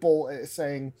some people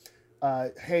saying,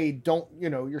 hey, don't,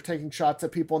 you're taking shots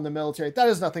at people in the military. That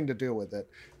has nothing to do with it.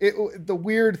 The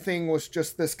weird thing was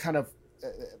just this kind of,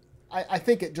 I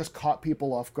think it just caught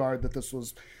people off guard that this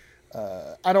was,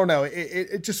 I don't know.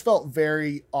 It just felt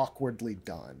very awkwardly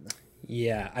done.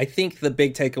 Yeah, I think the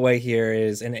big takeaway here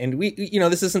is, and we,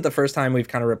 this isn't the first time we've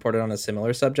kind of reported on a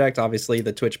similar subject. Obviously,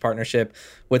 the Twitch partnership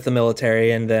with the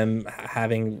military and them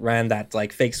having ran that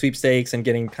like fake sweepstakes and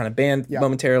getting kind of banned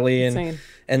momentarily,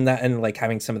 and like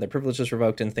having some of their privileges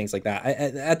revoked and things like that.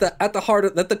 At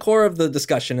the core of the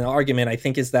discussion and argument, I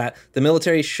think is that the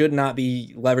military should not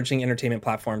be leveraging entertainment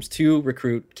platforms to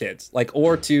recruit kids,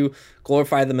 or to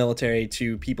glorify the military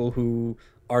to people who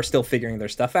are still figuring their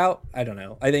stuff out. I don't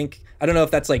know. I don't know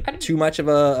if that's like too much of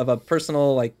a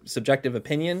personal, like subjective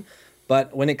opinion,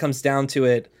 but when it comes down to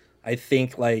it, I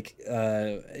think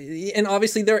and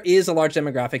obviously there is a large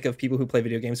demographic of people who play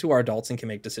video games who are adults and can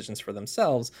make decisions for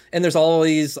themselves. And there's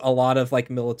always a lot of like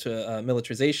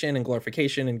militarization and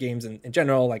glorification in games in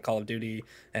general, like Call of Duty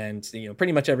and,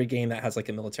 pretty much every game that has like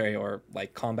a military or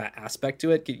like combat aspect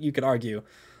to it, you could argue,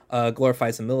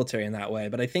 glorifies the military in that way.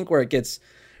 But I think where it gets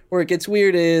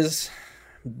weird is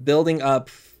building up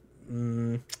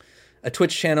a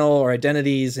Twitch channel or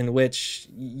identities in which,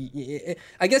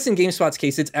 I guess in GameSpot's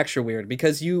case, it's extra weird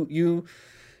because you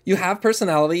have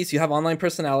personalities, you have online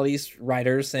personalities,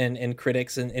 writers and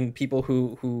critics and people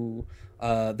who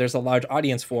there's a large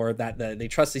audience for that they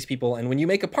trust these people. And when you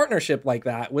make a partnership like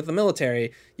that with the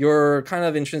military, you're kind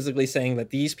of intrinsically saying that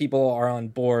these people are on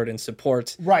board and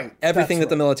support everything that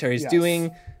the military is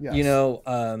doing. Yes.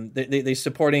 They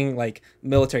supporting like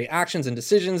military actions and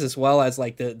decisions, as well as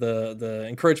like the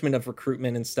encouragement of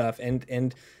recruitment and stuff.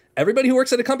 And everybody who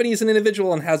works at a company is an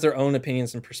individual and has their own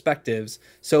opinions and perspectives.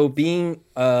 So being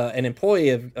an employee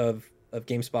of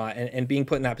GameSpot and being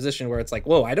put in that position where it's like,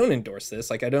 whoa, I don't endorse this.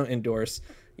 Like, I don't endorse,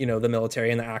 the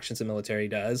military and the actions the military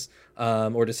does,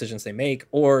 or decisions they make,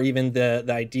 or even the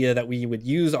idea that we would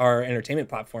use our entertainment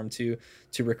platform to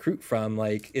recruit from.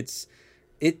 Like,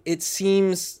 it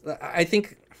seems, I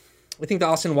think the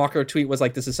Austin Walker tweet was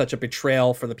like, this is such a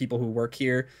betrayal for the people who work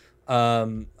here at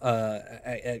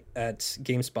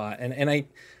GameSpot, and I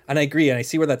agree, and I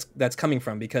see where that's coming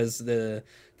from, because the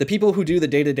people who do the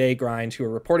day-to-day grind, who are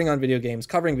reporting on video games,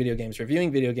 covering video games,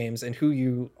 reviewing video games, and who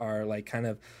you are like kind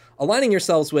of aligning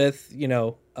yourselves with,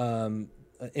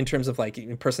 in terms of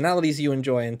like personalities you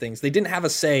enjoy and things, they didn't have a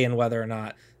say in whether or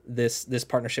not this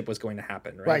partnership was going to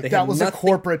happen, right? That was a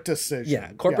corporate decision.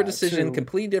 Yeah, corporate decision.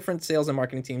 Completely different sales and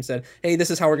marketing team said, "Hey, this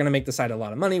is how we're going to make the site a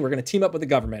lot of money. We're going to team up with the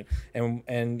government, and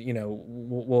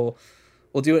we'll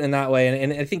do it in that way."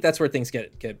 And I think that's where things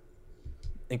get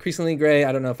increasingly gray.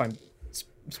 I don't know if I'm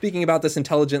speaking about this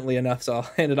intelligently enough, so I'll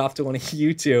hand it off to one of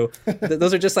you two.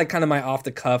 Those are just like kind of my off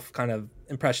the cuff kind of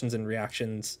impressions and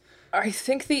reactions. I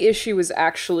think the issue was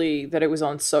actually that it was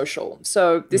on social.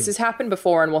 So this has happened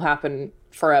before and will happen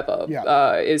forever.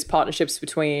 Yeah. Is partnerships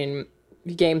between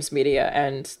games media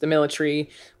and the military.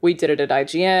 We did it at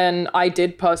IGN. I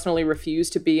did personally refuse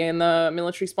to be in the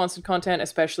military sponsored content,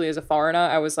 especially as a foreigner.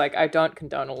 I was like, I don't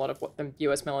condone a lot of what the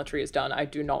US military has done. I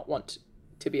do not want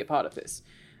to be a part of this.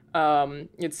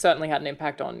 It certainly had an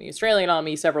impact on the Australian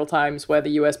army several times, where the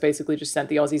US basically just sent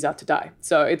the Aussies out to die.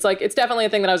 So it's definitely a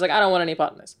thing that I was like, I don't want any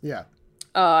part in this. Yeah.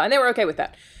 And they were okay with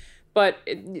that. But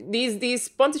these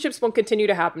sponsorships won't continue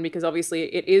to happen, because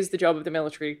obviously it is the job of the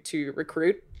military to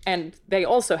recruit, and they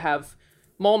also have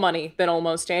more money than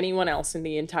almost anyone else in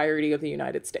the entirety of the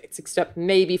United States, except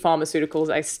maybe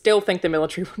pharmaceuticals. I still think the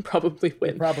military would probably win.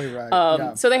 You're probably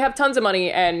right. So they have tons of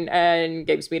money, and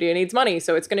games media needs money,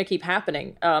 so it's going to keep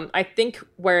happening. I think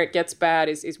where it gets bad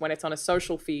is when it's on a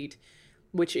social feed,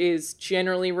 which is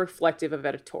generally reflective of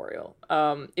editorial.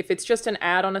 If it's just an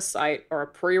ad on a site or a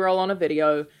pre-roll on a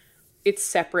video, it's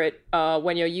separate.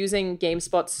 When you're using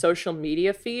GameSpot's social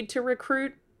media feed to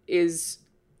recruit is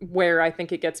where I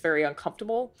think it gets very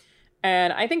uncomfortable.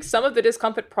 And I think some of the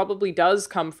discomfort probably does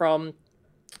come from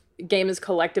gamers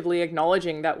collectively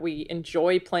acknowledging that we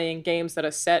enjoy playing games that are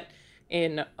set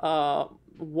in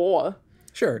war.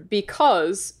 Sure.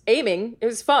 Because aiming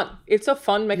is fun. It's a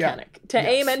fun mechanic.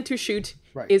 Aim and to shoot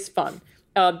is fun.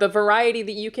 The variety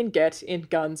that you can get in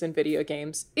guns and video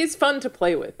games is fun to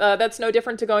play with. That's no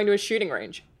different to going to a shooting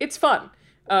range. It's fun.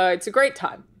 It's a great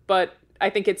time. But I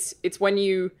think it's when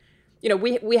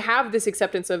we have this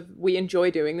acceptance of, we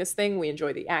enjoy doing this thing. We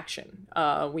enjoy the action.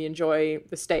 We enjoy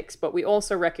the stakes. But we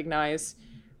also recognize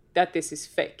that this is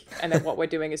fake and that what we're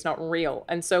doing is not real.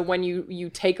 And so when you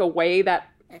take away that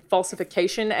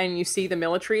falsification and you see the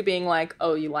military being like,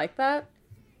 oh, you like that?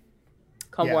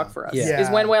 Come work for us. Is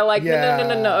when we're like,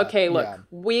 no. Okay, look,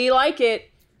 we like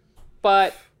it,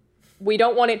 but we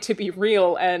don't want it to be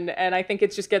real. And I think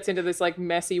it just gets into this like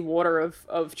messy water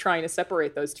of trying to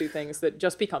separate those two things that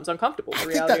just becomes uncomfortable. The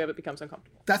reality of it becomes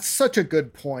uncomfortable. That's such a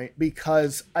good point,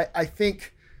 because I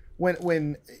think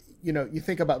when you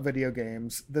think about video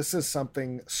games, this is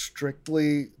something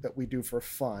strictly that we do for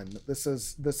fun. This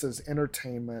is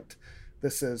entertainment.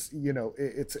 This is,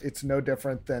 it's no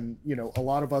different than, a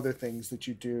lot of other things that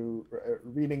you do,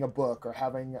 reading a book or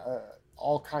having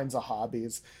all kinds of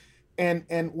hobbies. And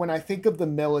when I think of the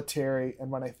military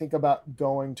and when I think about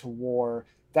going to war,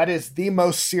 that is the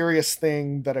most serious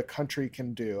thing that a country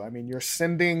can do. I mean, you're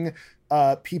sending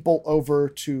people over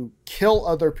to kill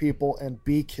other people and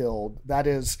be killed. That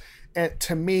is, and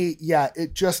to me,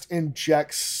 it just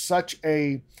injects such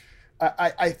a...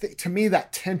 I think, to me,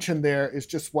 that tension there is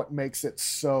just what makes it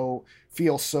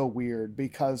feel so weird,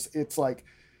 because it's like,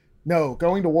 no,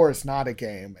 going to war is not a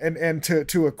game, and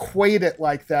to equate it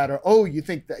like that, or you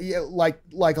think that,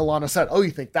 like Alana said, you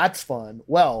think that's fun.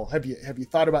 Well, have you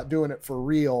thought about doing it for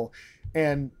real?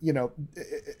 And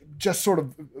just sort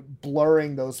of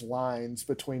blurring those lines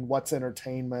between what's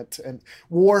entertainment, and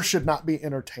war should not be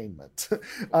entertainment.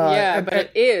 But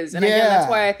it is, and again, that's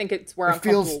why I think we're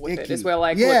uncomfortable with it. Is we're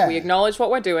like, look, we acknowledge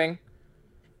what we're doing,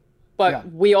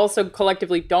 but we also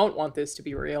collectively don't want this to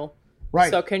be real.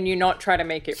 Right. So can you not try to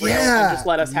make it real and just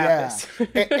let us have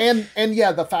this? and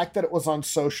the fact that it was on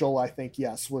social, I think,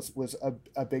 was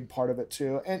a big part of it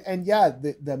too. And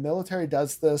the military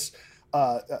does this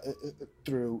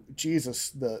through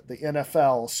the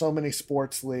NFL, so many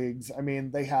sports leagues. I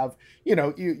mean, they have,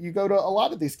 you go to a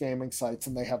lot of these gaming sites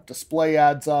and they have display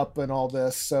ads up and all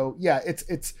this. So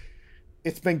it's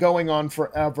been going on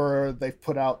forever. They've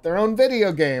put out their own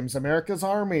video games, America's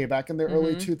Army, back in the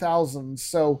early 2000s.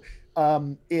 So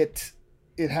it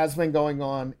it has been going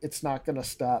on. It's not going to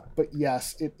stop. But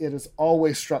yes, it has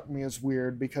always struck me as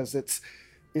weird because it's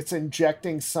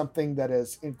injecting something that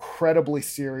is incredibly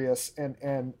serious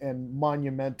and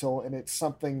monumental, and it's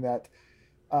something that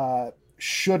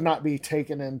should not be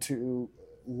taken into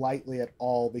lightly at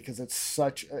all, because it's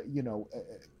such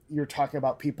you're talking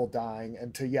about people dying,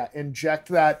 and to inject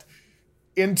that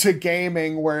into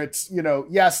gaming where it's,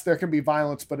 yes, there can be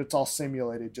violence, but it's all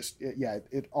simulated.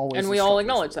 It always, and we all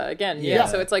acknowledge that again. Yeah.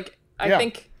 So it's like, I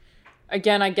think,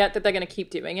 again, I get that they're going to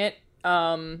keep doing it.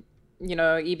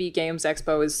 EB Games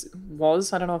Expo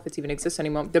was, I don't know if it even exists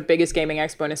anymore, the biggest gaming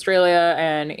expo in Australia,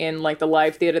 and in like the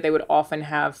live theater, they would often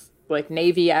have like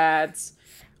Navy ads,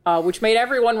 which made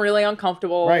everyone really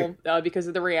uncomfortable, right, because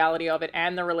of the reality of it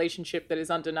and the relationship that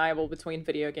is undeniable between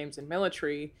video games and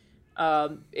military.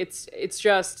 It's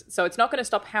just, so it's not going to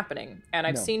stop happening. And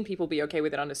I've seen people be okay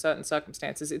with it under certain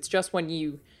circumstances. It's just when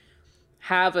you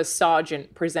have a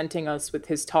sergeant presenting us with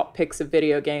his top picks of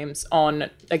video games on,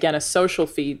 again, a social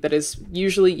feed that is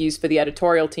usually used for the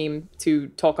editorial team to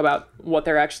talk about what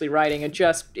they're actually writing.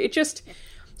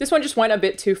 This one just went a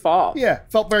bit too far. Yeah,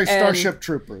 felt very Starship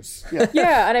Troopers. Yeah.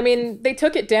 Yeah, and I mean, they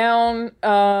took it down,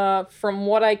 from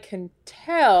what I can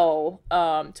tell,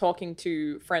 talking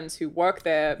to friends who work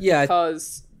there,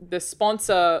 because the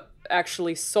sponsor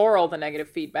actually saw all the negative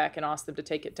feedback and asked them to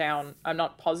take it down. I'm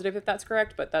not positive if that's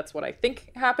correct, but that's what I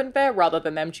think happened there, rather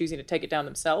than them choosing to take it down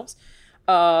themselves.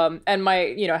 And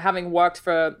having worked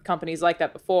for companies like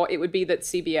that before, it would be that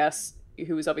CBS,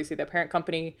 who was obviously their parent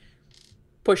company,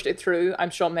 pushed it through. I'm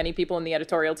sure many people in the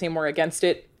editorial team were against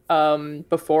it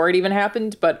before it even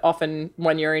happened, but often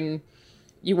when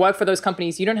you work for those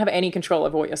companies, you don't have any control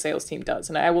over what your sales team does.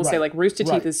 And I will say, like, Rooster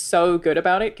Teeth is so good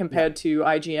about it compared to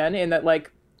IGN, in that,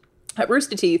 like, at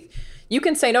Rooster Teeth, you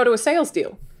can say no to a sales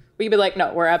deal. But you'd be like,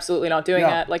 no, we're absolutely not doing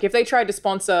that. Like, if they tried to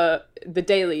sponsor the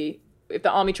Daily, if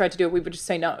the Army tried to do it, we would just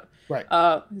say no. Right.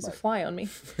 There's a fly on me.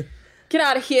 Get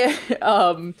out of here.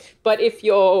 But if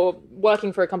you're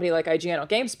working for a company like IGN or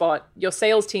GameSpot, your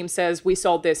sales team says, we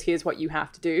sold this, here's what you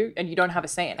have to do, and you don't have a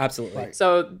say in it. Absolutely. Right.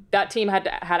 So that team had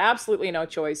absolutely no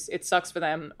choice. It sucks for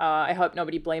them. I hope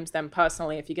nobody blames them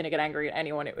personally. If you're going to get angry at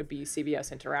anyone, it would be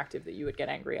CBS Interactive that you would get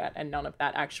angry at, and none of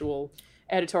that actual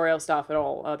editorial stuff at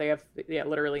all. They have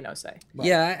literally no say. Right.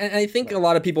 Yeah, and I think a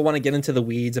lot of people want to get into the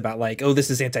weeds about, like, oh, this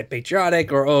is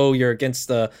anti-patriotic, or oh, you're against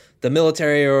the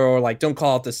military, or like, don't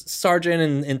call it the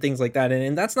sergeant, and things like that.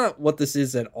 And that's not what this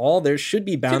is at all. There should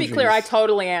be boundaries. To be clear, I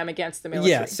totally am against the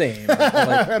military. Yeah, same.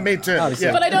 Like, me too.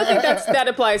 Yeah. But I don't think that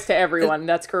applies to everyone.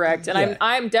 That's correct. And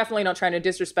I'm definitely not trying to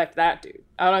disrespect that dude.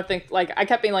 I don't think, like, I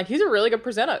kept being like, he's a really good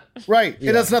presenter. Right. Yeah.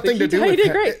 It has nothing to do with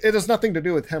him. It has nothing to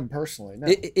do with him personally. No.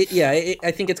 I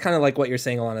think it's kind of like what you're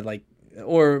saying, Alana, like,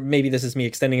 or maybe this is me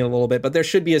extending it a little bit, but there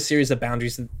should be a series of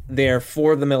boundaries there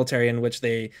for the military in which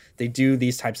they do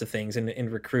these types of things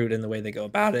and recruit in the way they go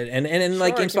about it. And sure,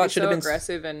 like GameSpot should have been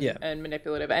aggressive and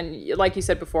manipulative. And like you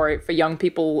said before, for young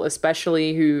people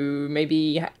especially who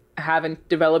maybe haven't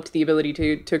developed the ability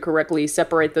to correctly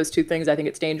separate those two things, I think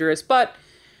it's dangerous. But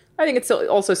I think it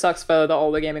also sucks for the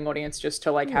older gaming audience just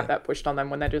to have that pushed on them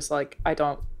when they're just like, I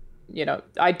don't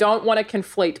want to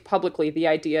conflate publicly the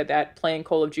idea that playing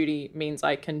Call of Duty means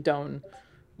I condone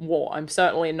war. I'm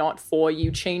certainly not for you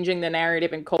changing the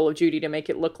narrative in Call of Duty to make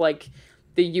it look like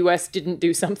the US didn't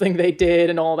do something they did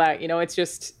and all that. It's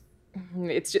just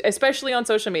especially on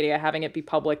social media, having it be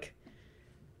public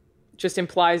just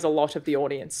implies a lot lot of the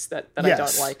audience that I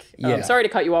don't like. Sorry to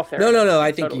cut you off there. No.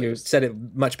 I think you said it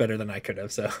much better than I could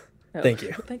have. So thank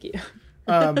you. Thank you.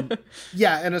 And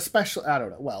especially, I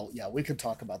don't know. Well, yeah, we could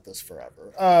talk about this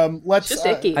forever. Let's just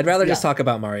icky. I'd rather just talk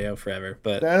about Mario forever,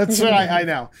 but that's what I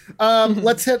know.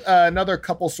 Let's hit another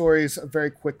couple stories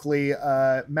very quickly.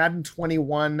 Madden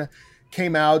 21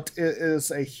 came out. It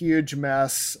is a huge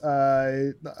mess.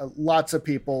 Lots of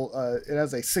people. It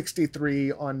has a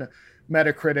 63 on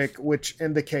Metacritic, which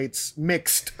indicates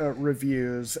mixed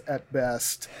reviews at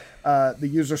best. The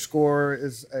user score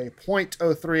is a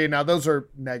 0.03. Now, those are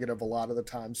negative a lot of the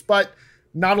times, but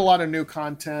not a lot of new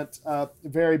content,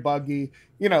 very buggy.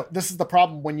 This is the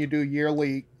problem when you do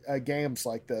yearly games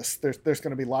like this. There's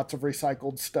going to be lots of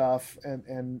recycled stuff,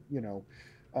 and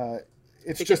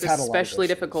it's just had a lot of especially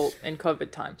difficult in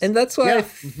COVID times. And that's why I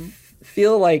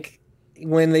feel like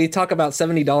when they talk about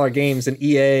 $70 games and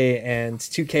EA and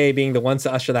 2K being the ones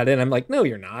to usher that in, I'm like, no,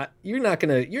 you're not. You're not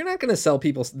gonna sell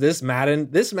people this Madden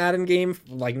game,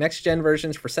 like next gen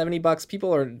versions, for $70.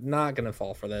 People are not gonna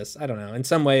fall for this. I don't know. In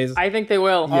some ways, I think they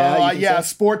will.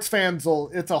 Sports fans will.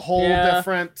 It's a whole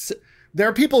different. There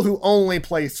are people who only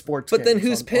play sports but then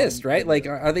who's pissed, right? Like,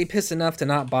 are they pissed enough to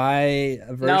not buy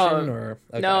a version?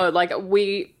 No, like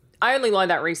I only learned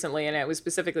that recently, and it was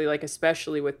specifically like,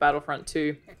 especially with Battlefront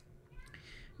 2.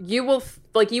 You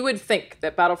would think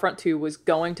that Battlefront 2 was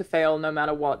going to fail no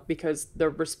matter what, because the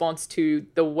response to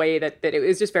the way that it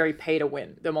was just very pay to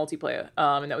win, the multiplayer,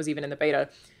 and that was even in the beta.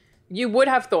 You would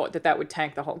have thought that would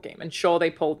tank the whole game. And sure, they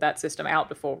pulled that system out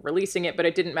before releasing it, but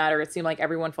it didn't matter. It seemed like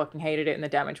everyone fucking hated it and the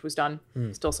damage was done.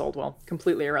 Still sold well.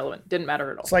 Completely irrelevant. Didn't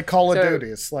matter at all. It's like Call of Duty.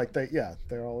 It's like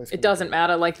they're always... It doesn't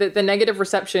matter. Like the negative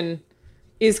reception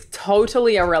is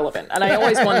totally irrelevant. And I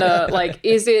always wonder, like,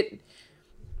 is it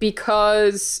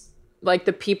because like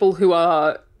the people who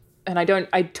are, and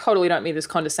I totally don't mean this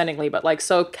condescendingly, but like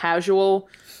so casual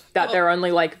that they're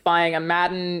only like buying a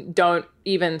Madden, don't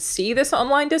even see this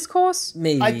online discourse?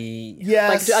 Maybe.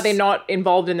 Yes. Like, are they not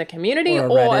involved in the community?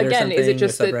 Or again, is it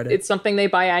just that it's something they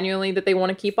buy annually that they want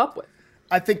to keep up with?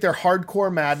 I think they're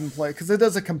hardcore Madden play, because it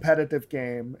is a competitive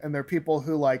game, and they're people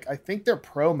who I think they're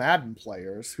pro Madden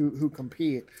players who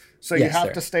compete. So you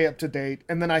have to stay up to date.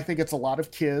 And then I think it's a lot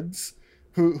of kids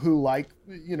who like,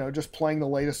 just playing the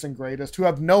latest and greatest, who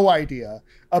have no idea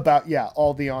about,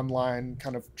 all the online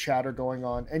kind of chatter going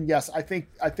on. And yes, I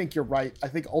think you're right. I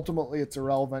think ultimately it's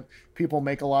irrelevant. People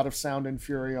make a lot of sound and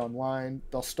fury online.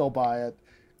 They'll still buy it,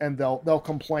 and they'll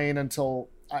complain until,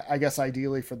 I guess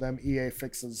ideally for them, EA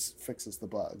fixes the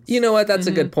bugs. You know what? That's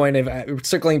a good point. Of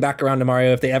circling back around to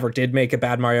Mario, if they ever did make a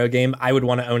bad Mario game, I would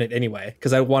want to own it anyway,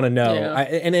 because I want to know. Yeah.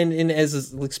 And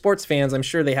as like sports fans, I'm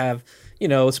sure they have,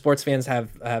 sports fans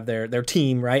have their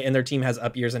team, right? And their team has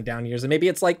up years and down years. And maybe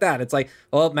it's like that. It's like,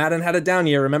 well, Madden had a down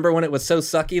year. Remember when it was so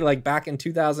sucky, like back in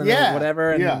 2000 or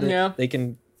whatever? And they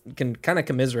can kind of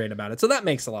commiserate about it. So that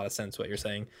makes a lot of sense what you're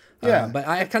saying. But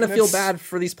I kind of feel bad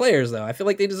for these players, though. I feel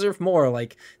like they deserve more.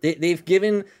 Like they've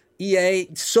given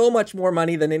EA so much more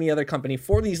money than any other company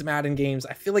for these Madden games.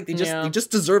 I feel like they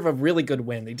just deserve a really good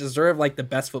win. They deserve like the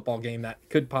best football game that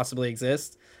could possibly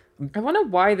exist. I wonder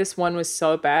why this one was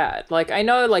so bad. Like, I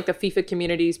know like the FIFA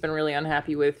community's been really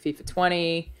unhappy with FIFA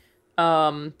 20.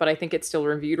 But I think it's still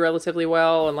reviewed relatively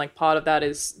well, and like part of that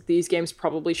is these games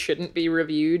probably shouldn't be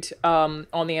reviewed on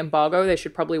the embargo. They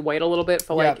should probably wait a little bit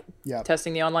for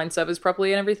testing the online servers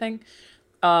properly and everything.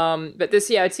 But this,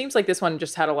 it seems like this one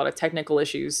just had a lot of technical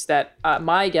issues that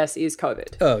my guess is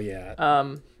COVID. Oh yeah.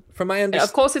 From my understanding,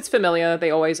 of course it's familiar.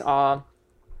 They always are.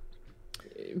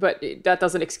 But that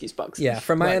doesn't excuse bugs. Yeah,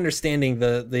 from my understanding,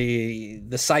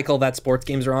 the cycle that sports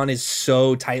games are on is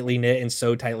so tightly knit and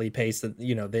so tightly paced that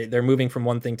they're moving from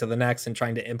one thing to the next and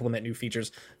trying to implement new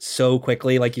features so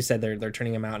quickly. Like you said, they're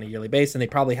turning them out on a yearly basis, and they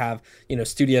probably have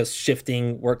studios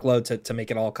shifting workload to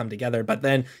make it all come together. But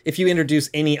then if you introduce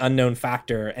any unknown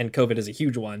factor, and COVID is a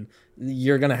huge one,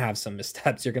 you're gonna have some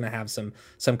missteps. You're gonna have some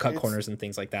cut corners and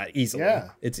things like that easily.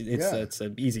 Yeah, it's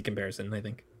an easy comparison, I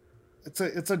think.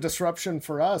 It's a disruption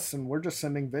for us, and we're just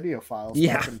sending video files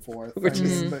back and forth.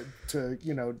 To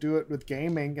do it with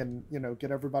gaming and get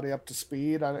everybody up to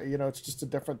speed. It's just a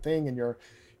different thing. And you're,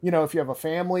 if you have a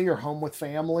family, you're home with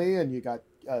family, and you got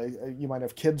you might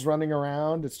have kids running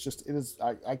around.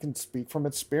 I can speak from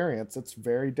experience. It's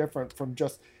very different from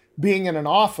just being in an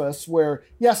office where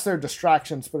yes, there are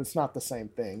distractions, but it's not the same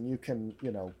thing. You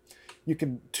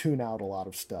can tune out a lot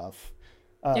of stuff.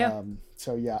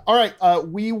 So all right,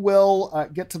 we will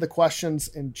get to the questions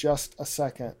in just a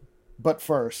second, but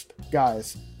first,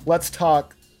 guys, let's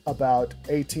talk about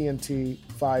AT&T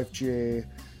 5G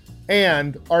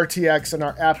and RTX and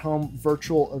our at-home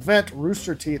virtual event,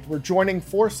 Rooster Teeth. We're joining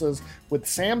forces with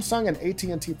Samsung and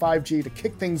AT&T 5G to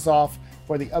kick things off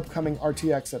for the upcoming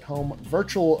RTX at Home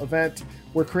virtual event.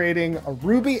 We're creating a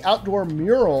Ruby outdoor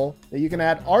mural that you can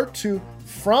add art to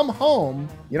from home.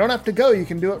 You don't have to go, you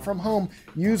can do it from home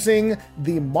using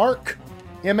the Mark,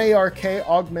 M-A-R-K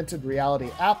augmented reality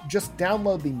app. Just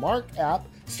download the Mark app,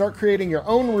 start creating your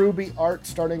own Ruby art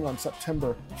starting on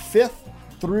September 5th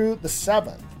through the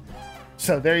 7th.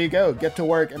 So there you go, get to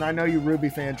work, and I know you Ruby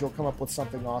fans, you'll come up with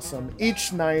something awesome.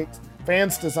 Each night,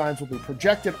 fans' designs will be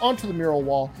projected onto the mural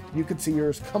wall. You can see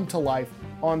yours come to life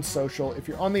on social. If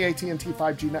you're on the AT&T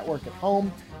 5G network at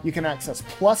home, you can access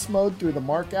Plus mode through the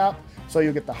Mark app, so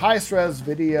you'll get the highest res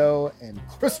video and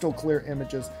crystal clear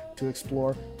images to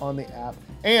explore on the app.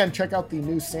 And check out the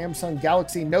new Samsung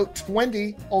Galaxy Note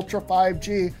 20 Ultra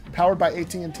 5G powered by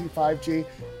AT&T 5G.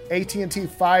 AT&T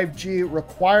 5G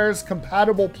requires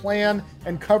compatible plan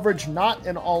and coverage not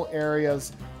in all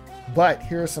areas, but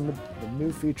here are some of the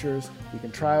new features you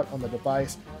can try out on the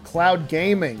device. Cloud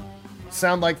gaming.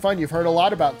 Sound like fun. You've heard a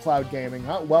lot about cloud gaming,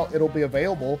 huh? Well, it'll be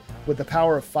available with the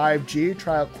power of 5G.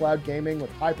 Try out cloud gaming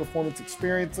with high performance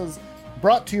experiences,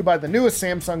 brought to you by the newest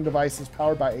Samsung devices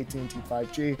powered by AT&T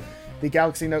 5G. The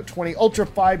Galaxy Note 20 Ultra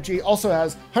 5G also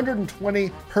has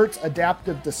 120 Hertz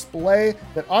adaptive display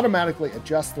that automatically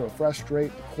adjusts the refresh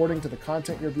rate according to the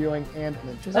content you're viewing, and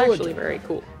an Which is actually very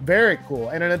cool. Very cool.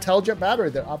 And an intelligent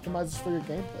battery that optimizes for your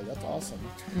gameplay. That's awesome.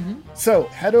 So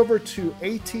head over to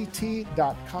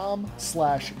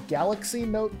att.com/Galaxy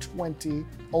Note 20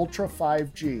 Ultra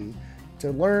 5G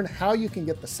to learn how you can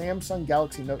get the Samsung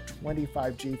Galaxy Note 20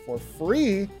 5G for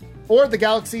free, or the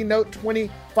Galaxy Note 20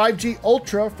 5G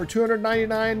Ultra for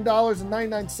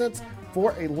 $299.99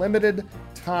 for a limited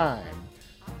time.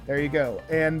 There you go.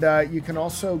 And you can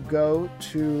also go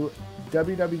to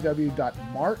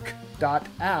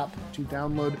www.mark.app to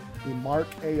download the Mark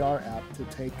AR app to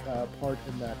take part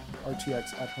in that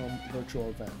RTX at home virtual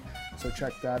event. So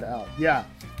check that out. Yeah.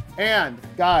 And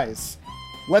guys,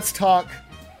 let's talk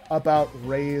about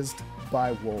Raised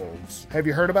by Wolves. Have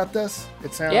you heard about this?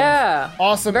 It sounds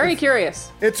awesome. Very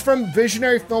curious. It's from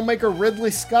visionary filmmaker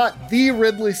Ridley Scott, the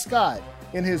Ridley Scott.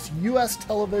 In his U.S.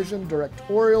 television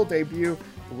directorial debut,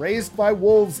 Raised by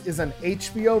Wolves is an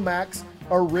HBO Max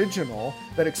original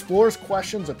that explores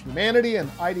questions of humanity and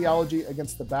ideology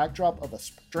against the backdrop of a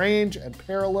strange and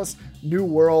perilous new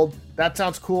world. That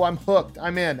sounds cool. I'm hooked.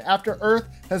 I'm in. After Earth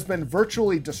has been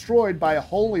virtually destroyed by a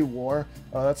holy war,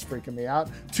 oh, that's freaking me out,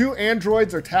 2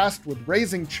 androids are tasked with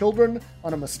raising children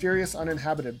on a mysterious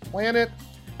uninhabited planet.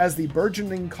 As the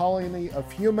burgeoning colony of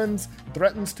humans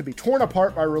threatens to be torn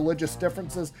apart by religious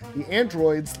differences, the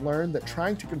androids learn that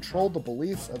trying to control the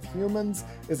beliefs of humans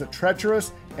is a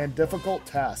treacherous and difficult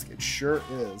task. It sure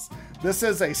is. This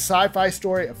is a sci-fi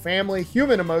story of family,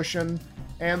 human emotion,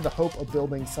 and the hope of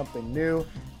building something new.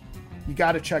 You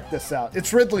got to check this out.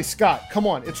 It's Ridley Scott. Come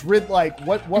on, it's what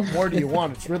more do you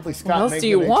want? It's Ridley Scott. What else do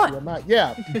you want?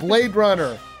 Yeah, Blade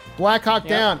Runner, Black Hawk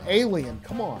Down, Alien.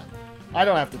 Come on. I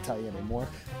don't have to tell you anymore.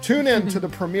 Tune in to the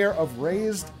premiere of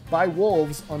Raised by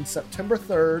Wolves on September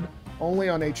 3rd, only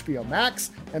on HBO Max,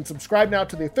 and subscribe now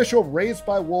to the official Raised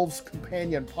by Wolves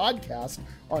companion podcast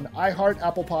on iHeart,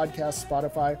 Apple Podcasts,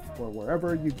 Spotify, or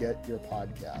wherever you get your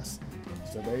podcasts.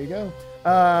 So there you go.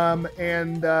 That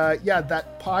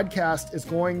podcast is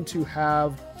going to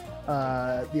have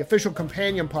the official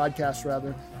companion podcast,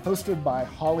 hosted by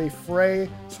Holly Frey,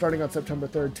 starting on September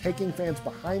 3rd, taking fans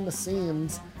behind the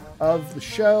scenes of the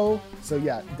show. So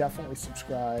yeah, definitely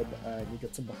subscribe and you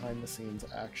get some behind the scenes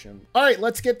action. All right,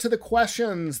 let's get to the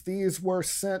questions. These were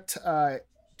sent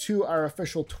to our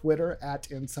official Twitter at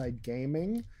Inside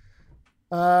Gaming.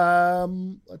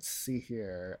 Let's see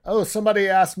here. Oh, somebody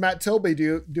asked Matt Tilby,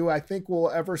 do I think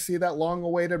we'll ever see that long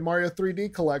awaited Mario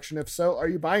 3D collection? If so, are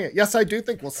you buying it? Yes, I do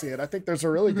think we'll see it. I think there's a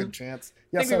really good chance.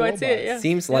 Yes, I think we might see it, yeah.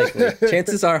 Seems likely.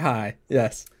 Chances are high.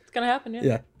 Yes. It's gonna happen, yeah.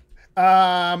 Yeah.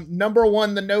 Number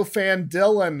one, the no fan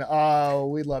Dylan. Oh,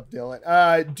 we love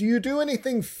Dylan. Do you do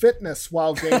anything fitness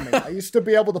while gaming? I used to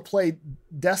be able to play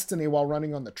Destiny while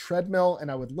running on the treadmill,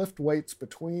 and I would lift weights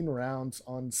between rounds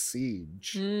on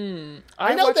Siege.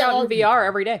 I work out in VR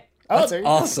every day. Oh, that's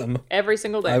awesome. Every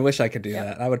single day. I wish I could do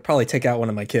that. I would probably take out one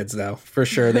of my kids, though. For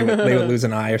sure. They would lose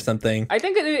an eye or something. I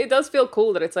think it does feel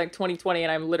cool that it's like 2020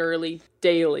 and I'm literally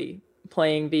daily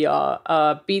playing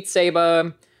VR. Beat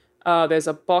Saber. There's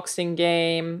a boxing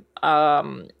game.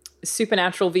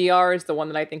 Supernatural VR is the one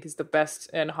that I think is the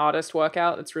best and hardest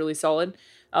workout. It's really solid.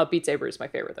 Beat Saber is my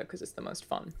favorite though because it's the most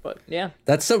fun. But yeah,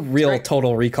 that's a real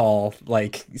Total Recall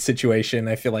like situation.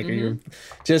 I feel like you're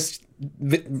just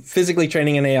physically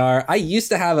training in AR. I used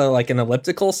to have an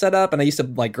elliptical setup, and I used to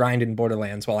like grind in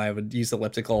Borderlands while I would use the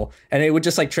elliptical, and it would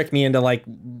just like trick me into like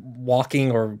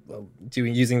walking or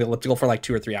using the elliptical for like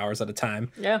 2 or 3 hours at a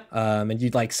time. Yeah. And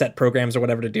you'd like set programs or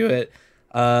whatever to do it.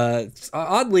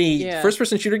 Oddly,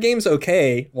 first-person shooter games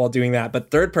okay while doing that,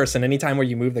 but third-person, anytime where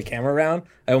you move the camera around,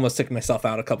 I almost took myself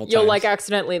out a couple times. You'll like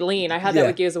accidentally lean. I had that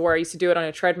with Gears of War. I used to do it on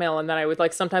a treadmill, and then I would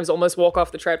like sometimes almost walk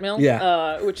off the treadmill.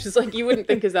 Yeah. Which is like you wouldn't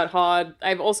think is that hard.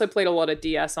 I've also played a lot of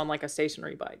DS on like a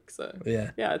stationary bike, so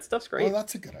yeah, stuff's great. Oh,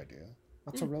 that's a good idea.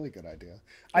 That's a really good idea.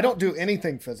 I don't do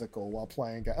anything physical while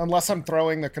playing unless I'm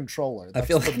throwing the controller. That's I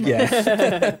feel like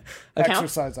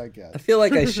exercise I get. I feel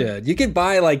like I should. You could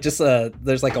buy like just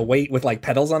there's like a weight with like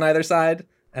pedals on either side,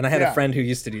 and I had a friend who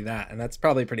used to do that, and that's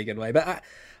probably a pretty good way. But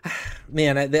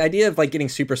the idea of like getting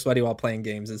super sweaty while playing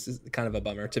games is kind of a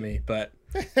bummer to me. But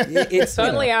it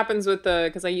certainly happens with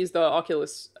because I use the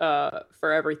Oculus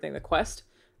for everything, the Quest.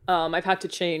 I've had to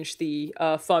change the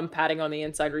foam padding on the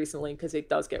inside recently because it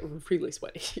does get really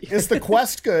sweaty. Is the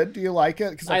Quest good? Do you like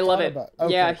it? I love it.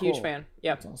 Okay, huge fan.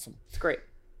 Yeah, that's awesome. It's great.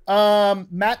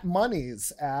 Matt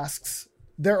Monies asks,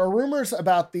 there are rumors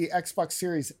about the Xbox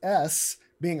Series S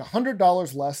being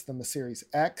 $100 less than the Series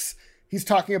X. he's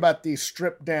talking about the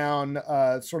stripped down,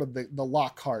 sort of the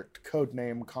Lockhart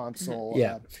codename console.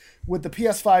 With the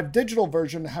PS5 digital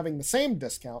version having the same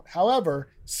discount. However,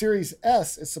 Series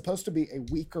S is supposed to be a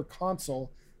weaker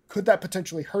console. Could that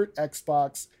potentially hurt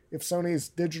Xbox if Sony's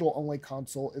digital-only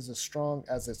console is as strong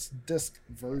as its disc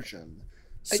version?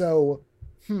 So,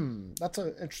 that's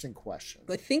an interesting question.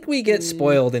 I think we get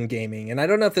spoiled in gaming, and I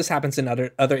don't know if this happens in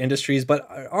other industries, but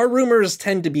our rumors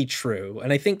tend to be true,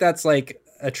 and I think that's like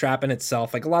a trap in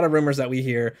itself. Like a lot of rumors that we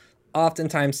hear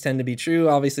oftentimes tend to be true.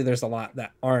 Obviously, there's a lot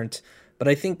that aren't, but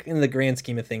I think in the grand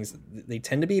scheme of things, they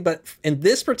tend to be. But in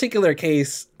this particular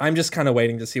case, I'm just kind of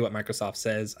waiting to see what Microsoft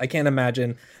says. I can't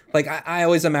imagine, like I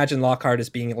always imagine Lockhart as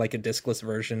being like a discless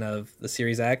version of the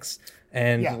Series X.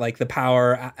 And like the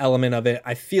power element of it,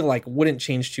 I feel like wouldn't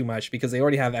change too much because they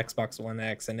already have Xbox One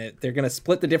X, and they're going to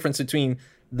split the difference between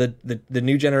the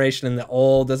new generation and the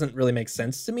old. Doesn't really make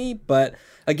sense to me. But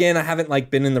again, I haven't like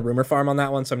been in the rumor farm on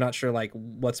that one, so I'm not sure like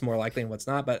what's more likely and what's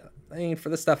not. But I mean, for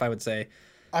this stuff, I would say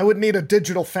I would need a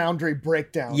Digital Foundry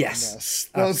breakdown. Yes,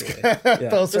 on this.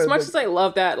 Those as much as I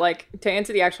love that, like to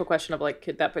answer the actual question of like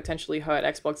could that potentially hurt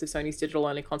Xbox if Sony's digital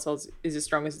only consoles is as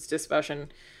strong as its disc version?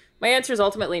 My answer is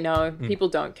ultimately no. People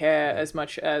don't care as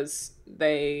much as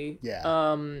they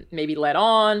maybe let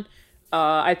on.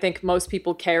 I think most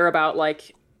people care about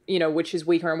like, you know, which is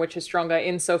weaker and which is stronger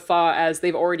insofar as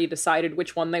they've already decided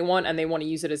which one they want and they want to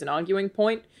use it as an arguing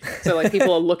point. So like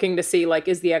people are looking to see like,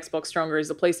 is the Xbox stronger? Is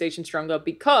the PlayStation stronger?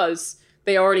 Because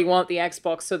they already want the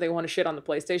Xbox, so they want to shit on the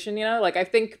PlayStation, you know? Like I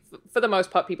think for the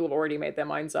most part, people have already made their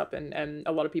minds up and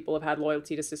a lot of people have had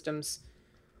loyalty to systems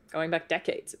going back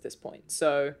decades at this point.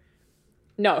 So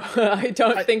no, I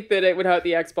don't think that it would hurt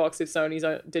the Xbox if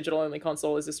Sony's digital-only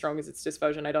console is as strong as its disc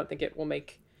version. I don't think it will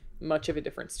make much of a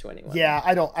difference to anyone. Yeah,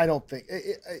 I don't think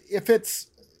if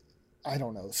it's, I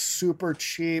don't know, super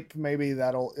cheap, maybe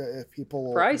that'll people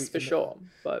will price for sure,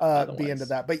 but be into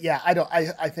that. But yeah,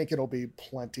 I think it'll be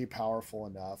plenty powerful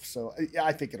enough. So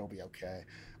I think it'll be okay.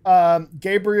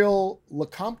 Gabriel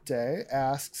Lecompte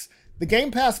asks, the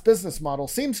Game Pass business model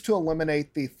seems to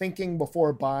eliminate the thinking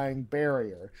before buying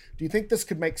barrier. Do you think this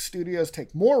could make studios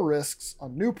take more risks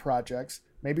on new projects,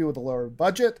 maybe with a lower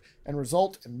budget, and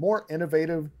result in more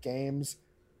innovative games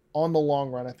on the long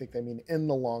run? I think they mean in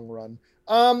the long run.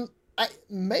 I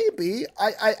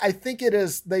think it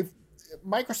is.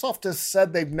 Microsoft has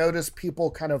said they've noticed people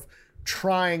kind of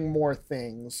trying more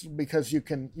things because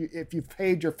if you've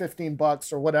paid your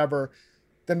 $15 or whatever,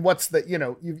 then what's the, you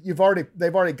know,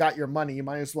 they've already got your money. You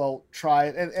might as well try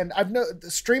it. And the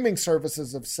streaming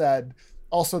services have said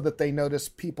also that they notice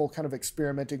people kind of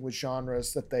experimenting with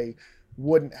genres that they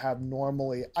wouldn't have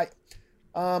normally. I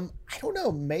don't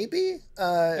know, maybe.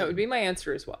 That would be my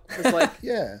answer as well. It's like,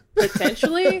 yeah,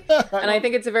 potentially. And I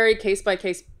think it's a very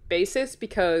case-by-case basis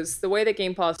because the way that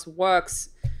Game Pass works,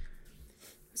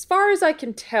 as far as I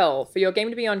can tell, for your game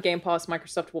to be on Game Pass,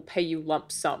 Microsoft will pay you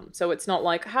lump sum. So it's not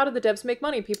like, how do the devs make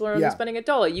money? People are only spending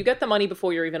 $1. You get the money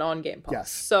before you're even on Game Pass.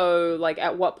 Yes. So like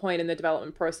at what point in the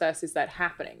development process is that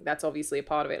happening? That's obviously a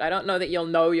part of it. I don't know that you'll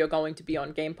know you're going to be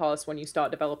on Game Pass when you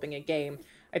start developing a game.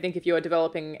 I think if you're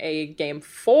developing a game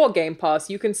for Game Pass,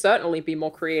 you can certainly be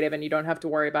more creative and you don't have to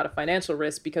worry about a financial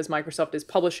risk because Microsoft is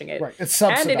publishing it. Right. It's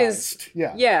subsidized. And it is,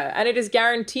 and it is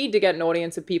guaranteed to get an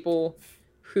audience of people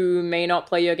who may not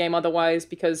play your game otherwise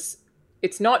because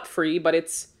it's not free, but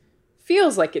it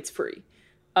feels like it's free.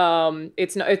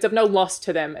 It's of no loss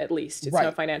to them, at least. It's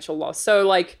no financial loss. So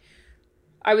like,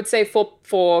 I would say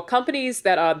for companies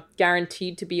that are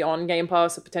guaranteed to be on Game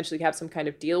Pass or potentially have some kind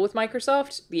of deal with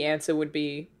Microsoft, the answer would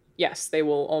be yes, they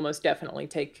will almost definitely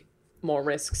take more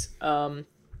risks. I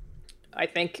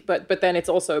think, but then it's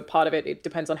also part of it. It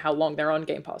depends on how long they're on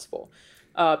Game Pass for.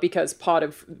 Because part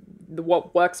of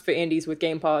what works for indies with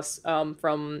Game Pass,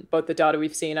 from both the data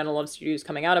we've seen and a lot of studios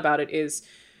coming out about it, is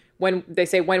when they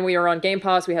say when we were on Game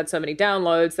Pass, we had so many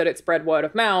downloads that it spread word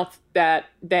of mouth, that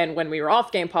then when we were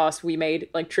off Game Pass, we made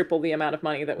like triple the amount of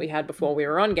money that we had before we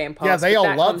were on Game Pass. Yeah, they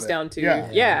all love comes it. Down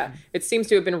to, it seems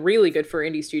to have been really good for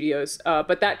indie studios.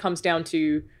 But that comes down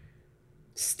to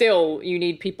still, you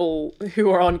need people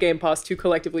who are on Game Pass to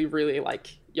collectively really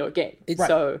like your game.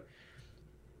 So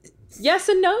yes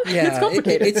and no. Yeah, it's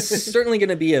complicated. It's certainly going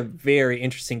to be a very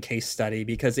interesting case study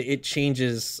because it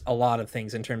changes a lot of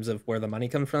things in terms of where the money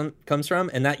comes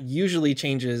from, and that usually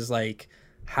changes like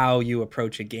how you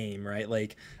approach a game, right?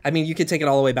 Like, I mean, you could take it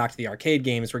all the way back to the arcade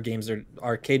games where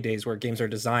arcade days where games are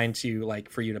designed to like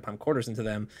for you to pump quarters into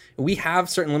them. We have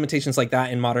certain limitations like that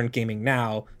in modern gaming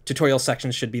now. Tutorial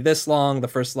sections should be this long, the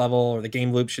first level or the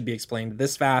game loop should be explained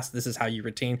this fast. This is how you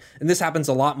retain. And this happens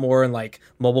a lot more in like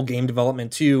mobile game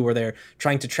development too, where they're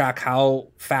trying to track how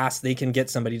fast they can get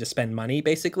somebody to spend money,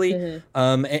 basically. And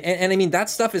I mean, that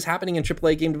stuff is happening in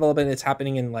AAA game development. It's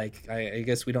happening in like, I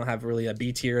guess we don't have really a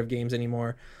B tier of games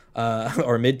anymore.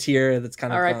 Or mid tier, that's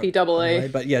kind of RIP AA.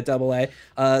 But yeah, AA.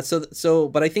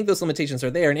 But I think those limitations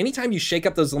are there, and anytime you shake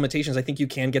up those limitations, I think you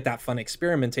can get that fun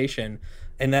experimentation,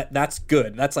 and that's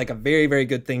good. That's like a very, very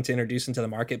good thing to introduce into the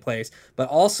marketplace. But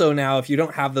also now, if you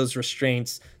don't have those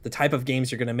restraints, the type of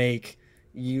games you're going to make,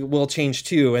 you will change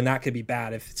too, and that could be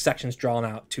bad if sections drawn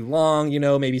out too long. You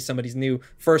know, maybe somebody's new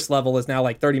first level is now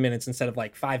like 30 minutes instead of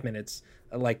like 5 minutes.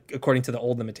 Like according to the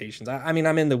old limitations. I mean,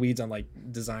 I'm in the weeds on like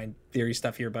design theory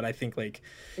stuff here, but I think like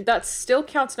that still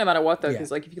counts no matter what, though,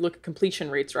 because like if you look at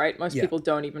completion rates, right, most people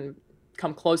don't even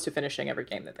come close to finishing every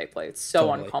game that they play. It's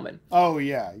so uncommon. Oh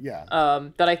yeah.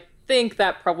 That I think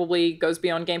that probably goes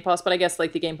beyond Game Pass, but I guess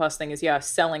like the Game Pass thing is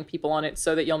selling people on it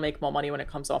so that you'll make more money when it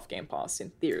comes off Game Pass.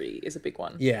 In theory, is a big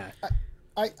one. Yeah.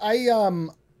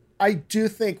 I do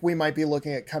think we might be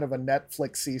looking at kind of a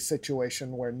Netflix-y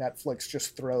situation where Netflix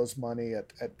just throws money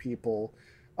at people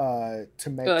to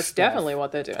make that's stuff. Definitely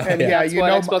what they're doing. And that's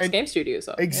what Xbox Game Studios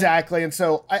are. Exactly. And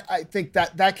so I think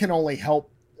that can only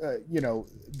help,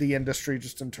 the industry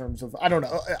just in terms of, I don't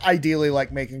know, ideally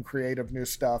like making creative new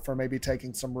stuff or maybe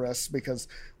taking some risks because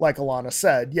like Alana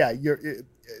said,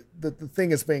 the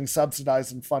thing is being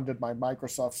subsidized and funded by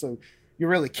Microsoft. So you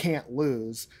really can't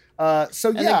lose.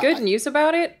 The good news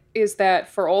about it is that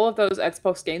for all of those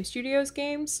Xbox Game Studios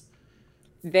games,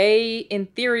 they, in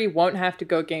theory, won't have to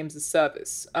go games as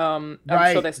service. I'm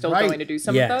sure they're still going to do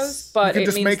some of those, but you can it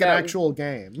just means make an actual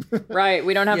game. Right,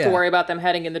 we don't have to worry about them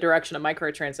heading in the direction of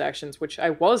microtransactions, which I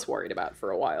was worried about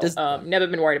for a while. Never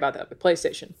been worried about that with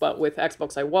PlayStation, but with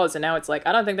Xbox I was, and now it's like,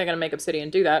 I don't think they're going to make Obsidian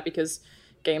do that because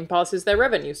Game Pass is their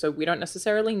revenue, so we don't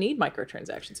necessarily need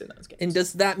microtransactions in those games. And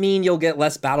does that mean you'll get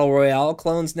less Battle Royale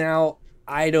clones now?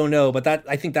 I don't know, but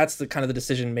I think that's the kind of the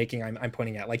decision making I'm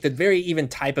pointing at. Like the very even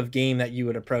type of game that you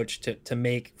would approach to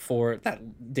make for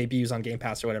that debuts on Game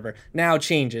Pass or whatever now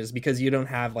changes because you don't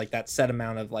have like that set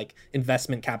amount of like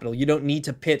investment capital. You don't need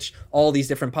to pitch all these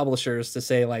different publishers to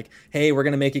say like, hey, we're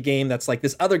going to make a game that's like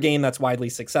this other game that's widely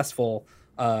successful.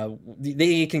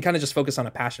 They can kind of just focus on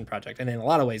a passion project, and in a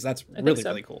lot of ways that's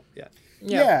really cool.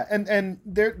 Yeah, and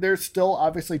they're still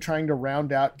obviously trying to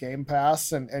round out Game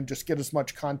Pass and just get as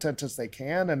much content as they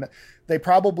can, and they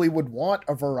probably would want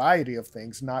a variety of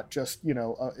things, not just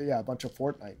a bunch of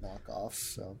Fortnite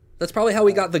knockoffs. So that's probably how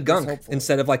we got the Gunk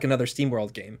instead of like another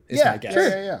SteamWorld game. My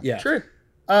guess. Yeah, true.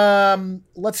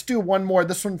 Let's do one more.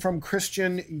 This one from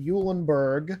Christian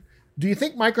Eulenberg. Do you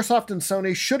think Microsoft and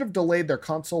Sony should have delayed their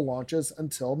console launches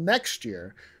until next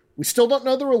year? We still don't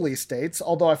know the release dates,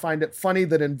 although I find it funny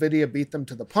that Nvidia beat them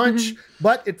to the punch,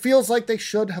 but it feels like they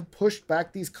should have pushed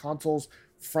back these consoles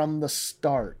from the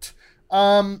start.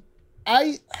 I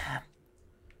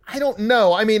don't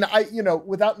know. I mean,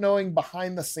 without knowing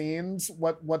behind the scenes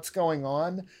what's going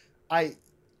on, I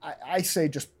say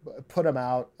just put them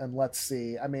out and let's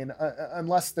see. I mean,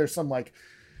 unless there's some like,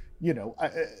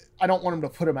 I don't want them to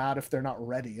put them out if they're not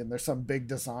ready and there's some big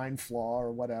design flaw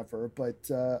or whatever.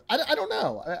 But I don't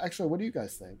know. Actually, what do you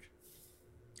guys think?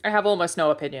 I have almost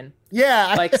no opinion.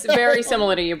 Yeah. Like, very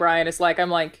similar to you, Brian. It's like, I'm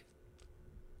like,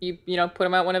 you put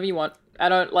them out whenever you want. I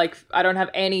don't have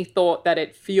any thought that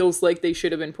it feels like they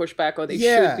should have been pushed back or they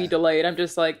should be delayed. I'm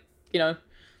just like,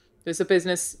 there's a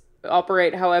business.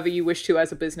 Operate however you wish to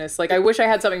as a business. Like, I wish I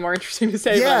had something more interesting to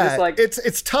say about this. Like,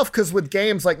 it's tough because with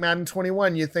games like Madden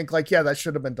 21, you think like, that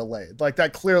should have been delayed. Like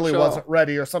that clearly wasn't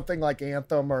ready, or something like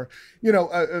Anthem, or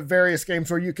various games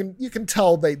where you can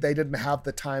tell they didn't have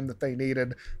the time that they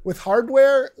needed. With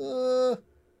hardware,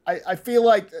 I feel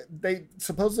like they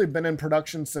supposedly been in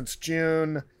production since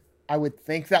June. I would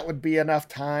think that would be enough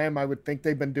time. I would think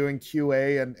they've been doing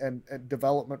QA and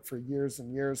development for years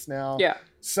and years now. Yeah.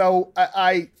 So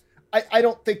I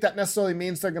don't think that necessarily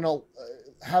means they're going to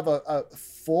have a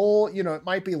full, it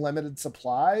might be limited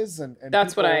supplies. And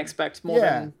that's what I expect more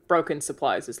than broken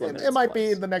supplies is limited It might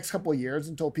be the next couple of years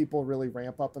until people really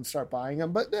ramp up and start buying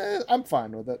them. But I'm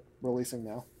fine with it releasing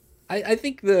now. I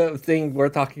think the thing we're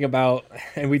talking about,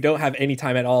 and we don't have any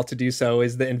time at all to do so,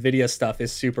 is the NVIDIA stuff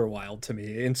is super wild to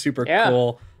me and super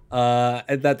cool.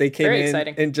 that they came Very in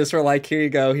exciting. and just were like, here you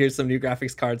go, here's some new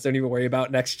graphics cards, don't even worry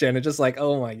about next gen. And just like,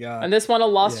 oh my god. And this one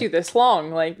will last you this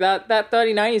long. Like that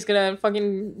 3090 is gonna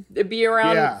fucking be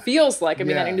around. Feels like. I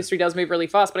mean, that industry does move really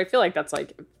fast, but I feel like that's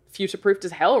like future proofed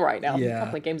as hell right now. Yeah. I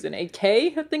can't play games in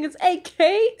 8K. I think it's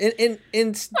 8K.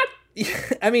 And what?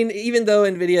 I mean, even though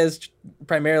NVIDIA is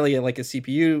primarily like a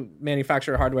CPU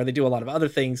manufacturer hardware, they do a lot of other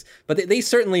things, but they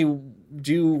certainly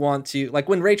do want to, like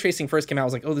when ray tracing first came out, I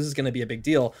was like, oh, this is going to be a big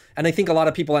deal. And I think a lot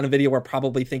of people at NVIDIA were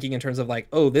probably thinking in terms of like,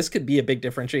 oh, this could be a big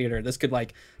differentiator. This could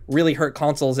like really hurt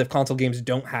consoles if console games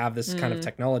don't have this kind of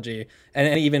technology.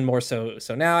 And even more so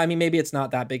now, I mean, maybe it's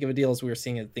not that big of a deal as we were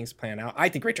seeing things plan out. I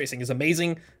think ray tracing is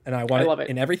amazing and I want it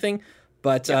in everything.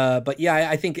 But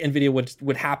yeah, I think NVIDIA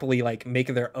would happily like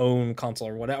make their own console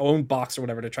or whatever, own box or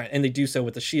whatever to try, and they do so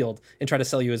with the Shield and try to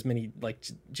sell you as many like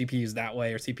GPUs that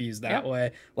way or CPUs that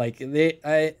way. Like they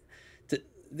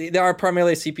are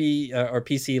primarily a CP or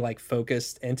PC like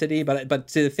focused entity, but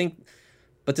to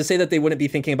say that they wouldn't be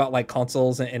thinking about like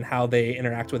consoles and how they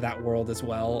interact with that world as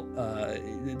well,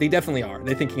 they definitely are.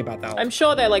 They're thinking about that. I'm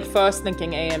sure they're like first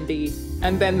thinking AMD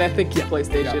and then they're thinking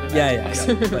PlayStation. Yeah.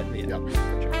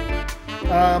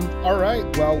 All right,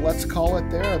 well, let's call it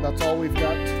there. That's all we've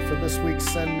got for this week's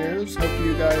Send News. Hope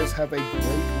you guys have a great week,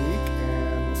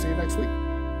 and we'll see you next week.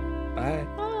 Bye.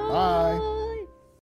 Bye.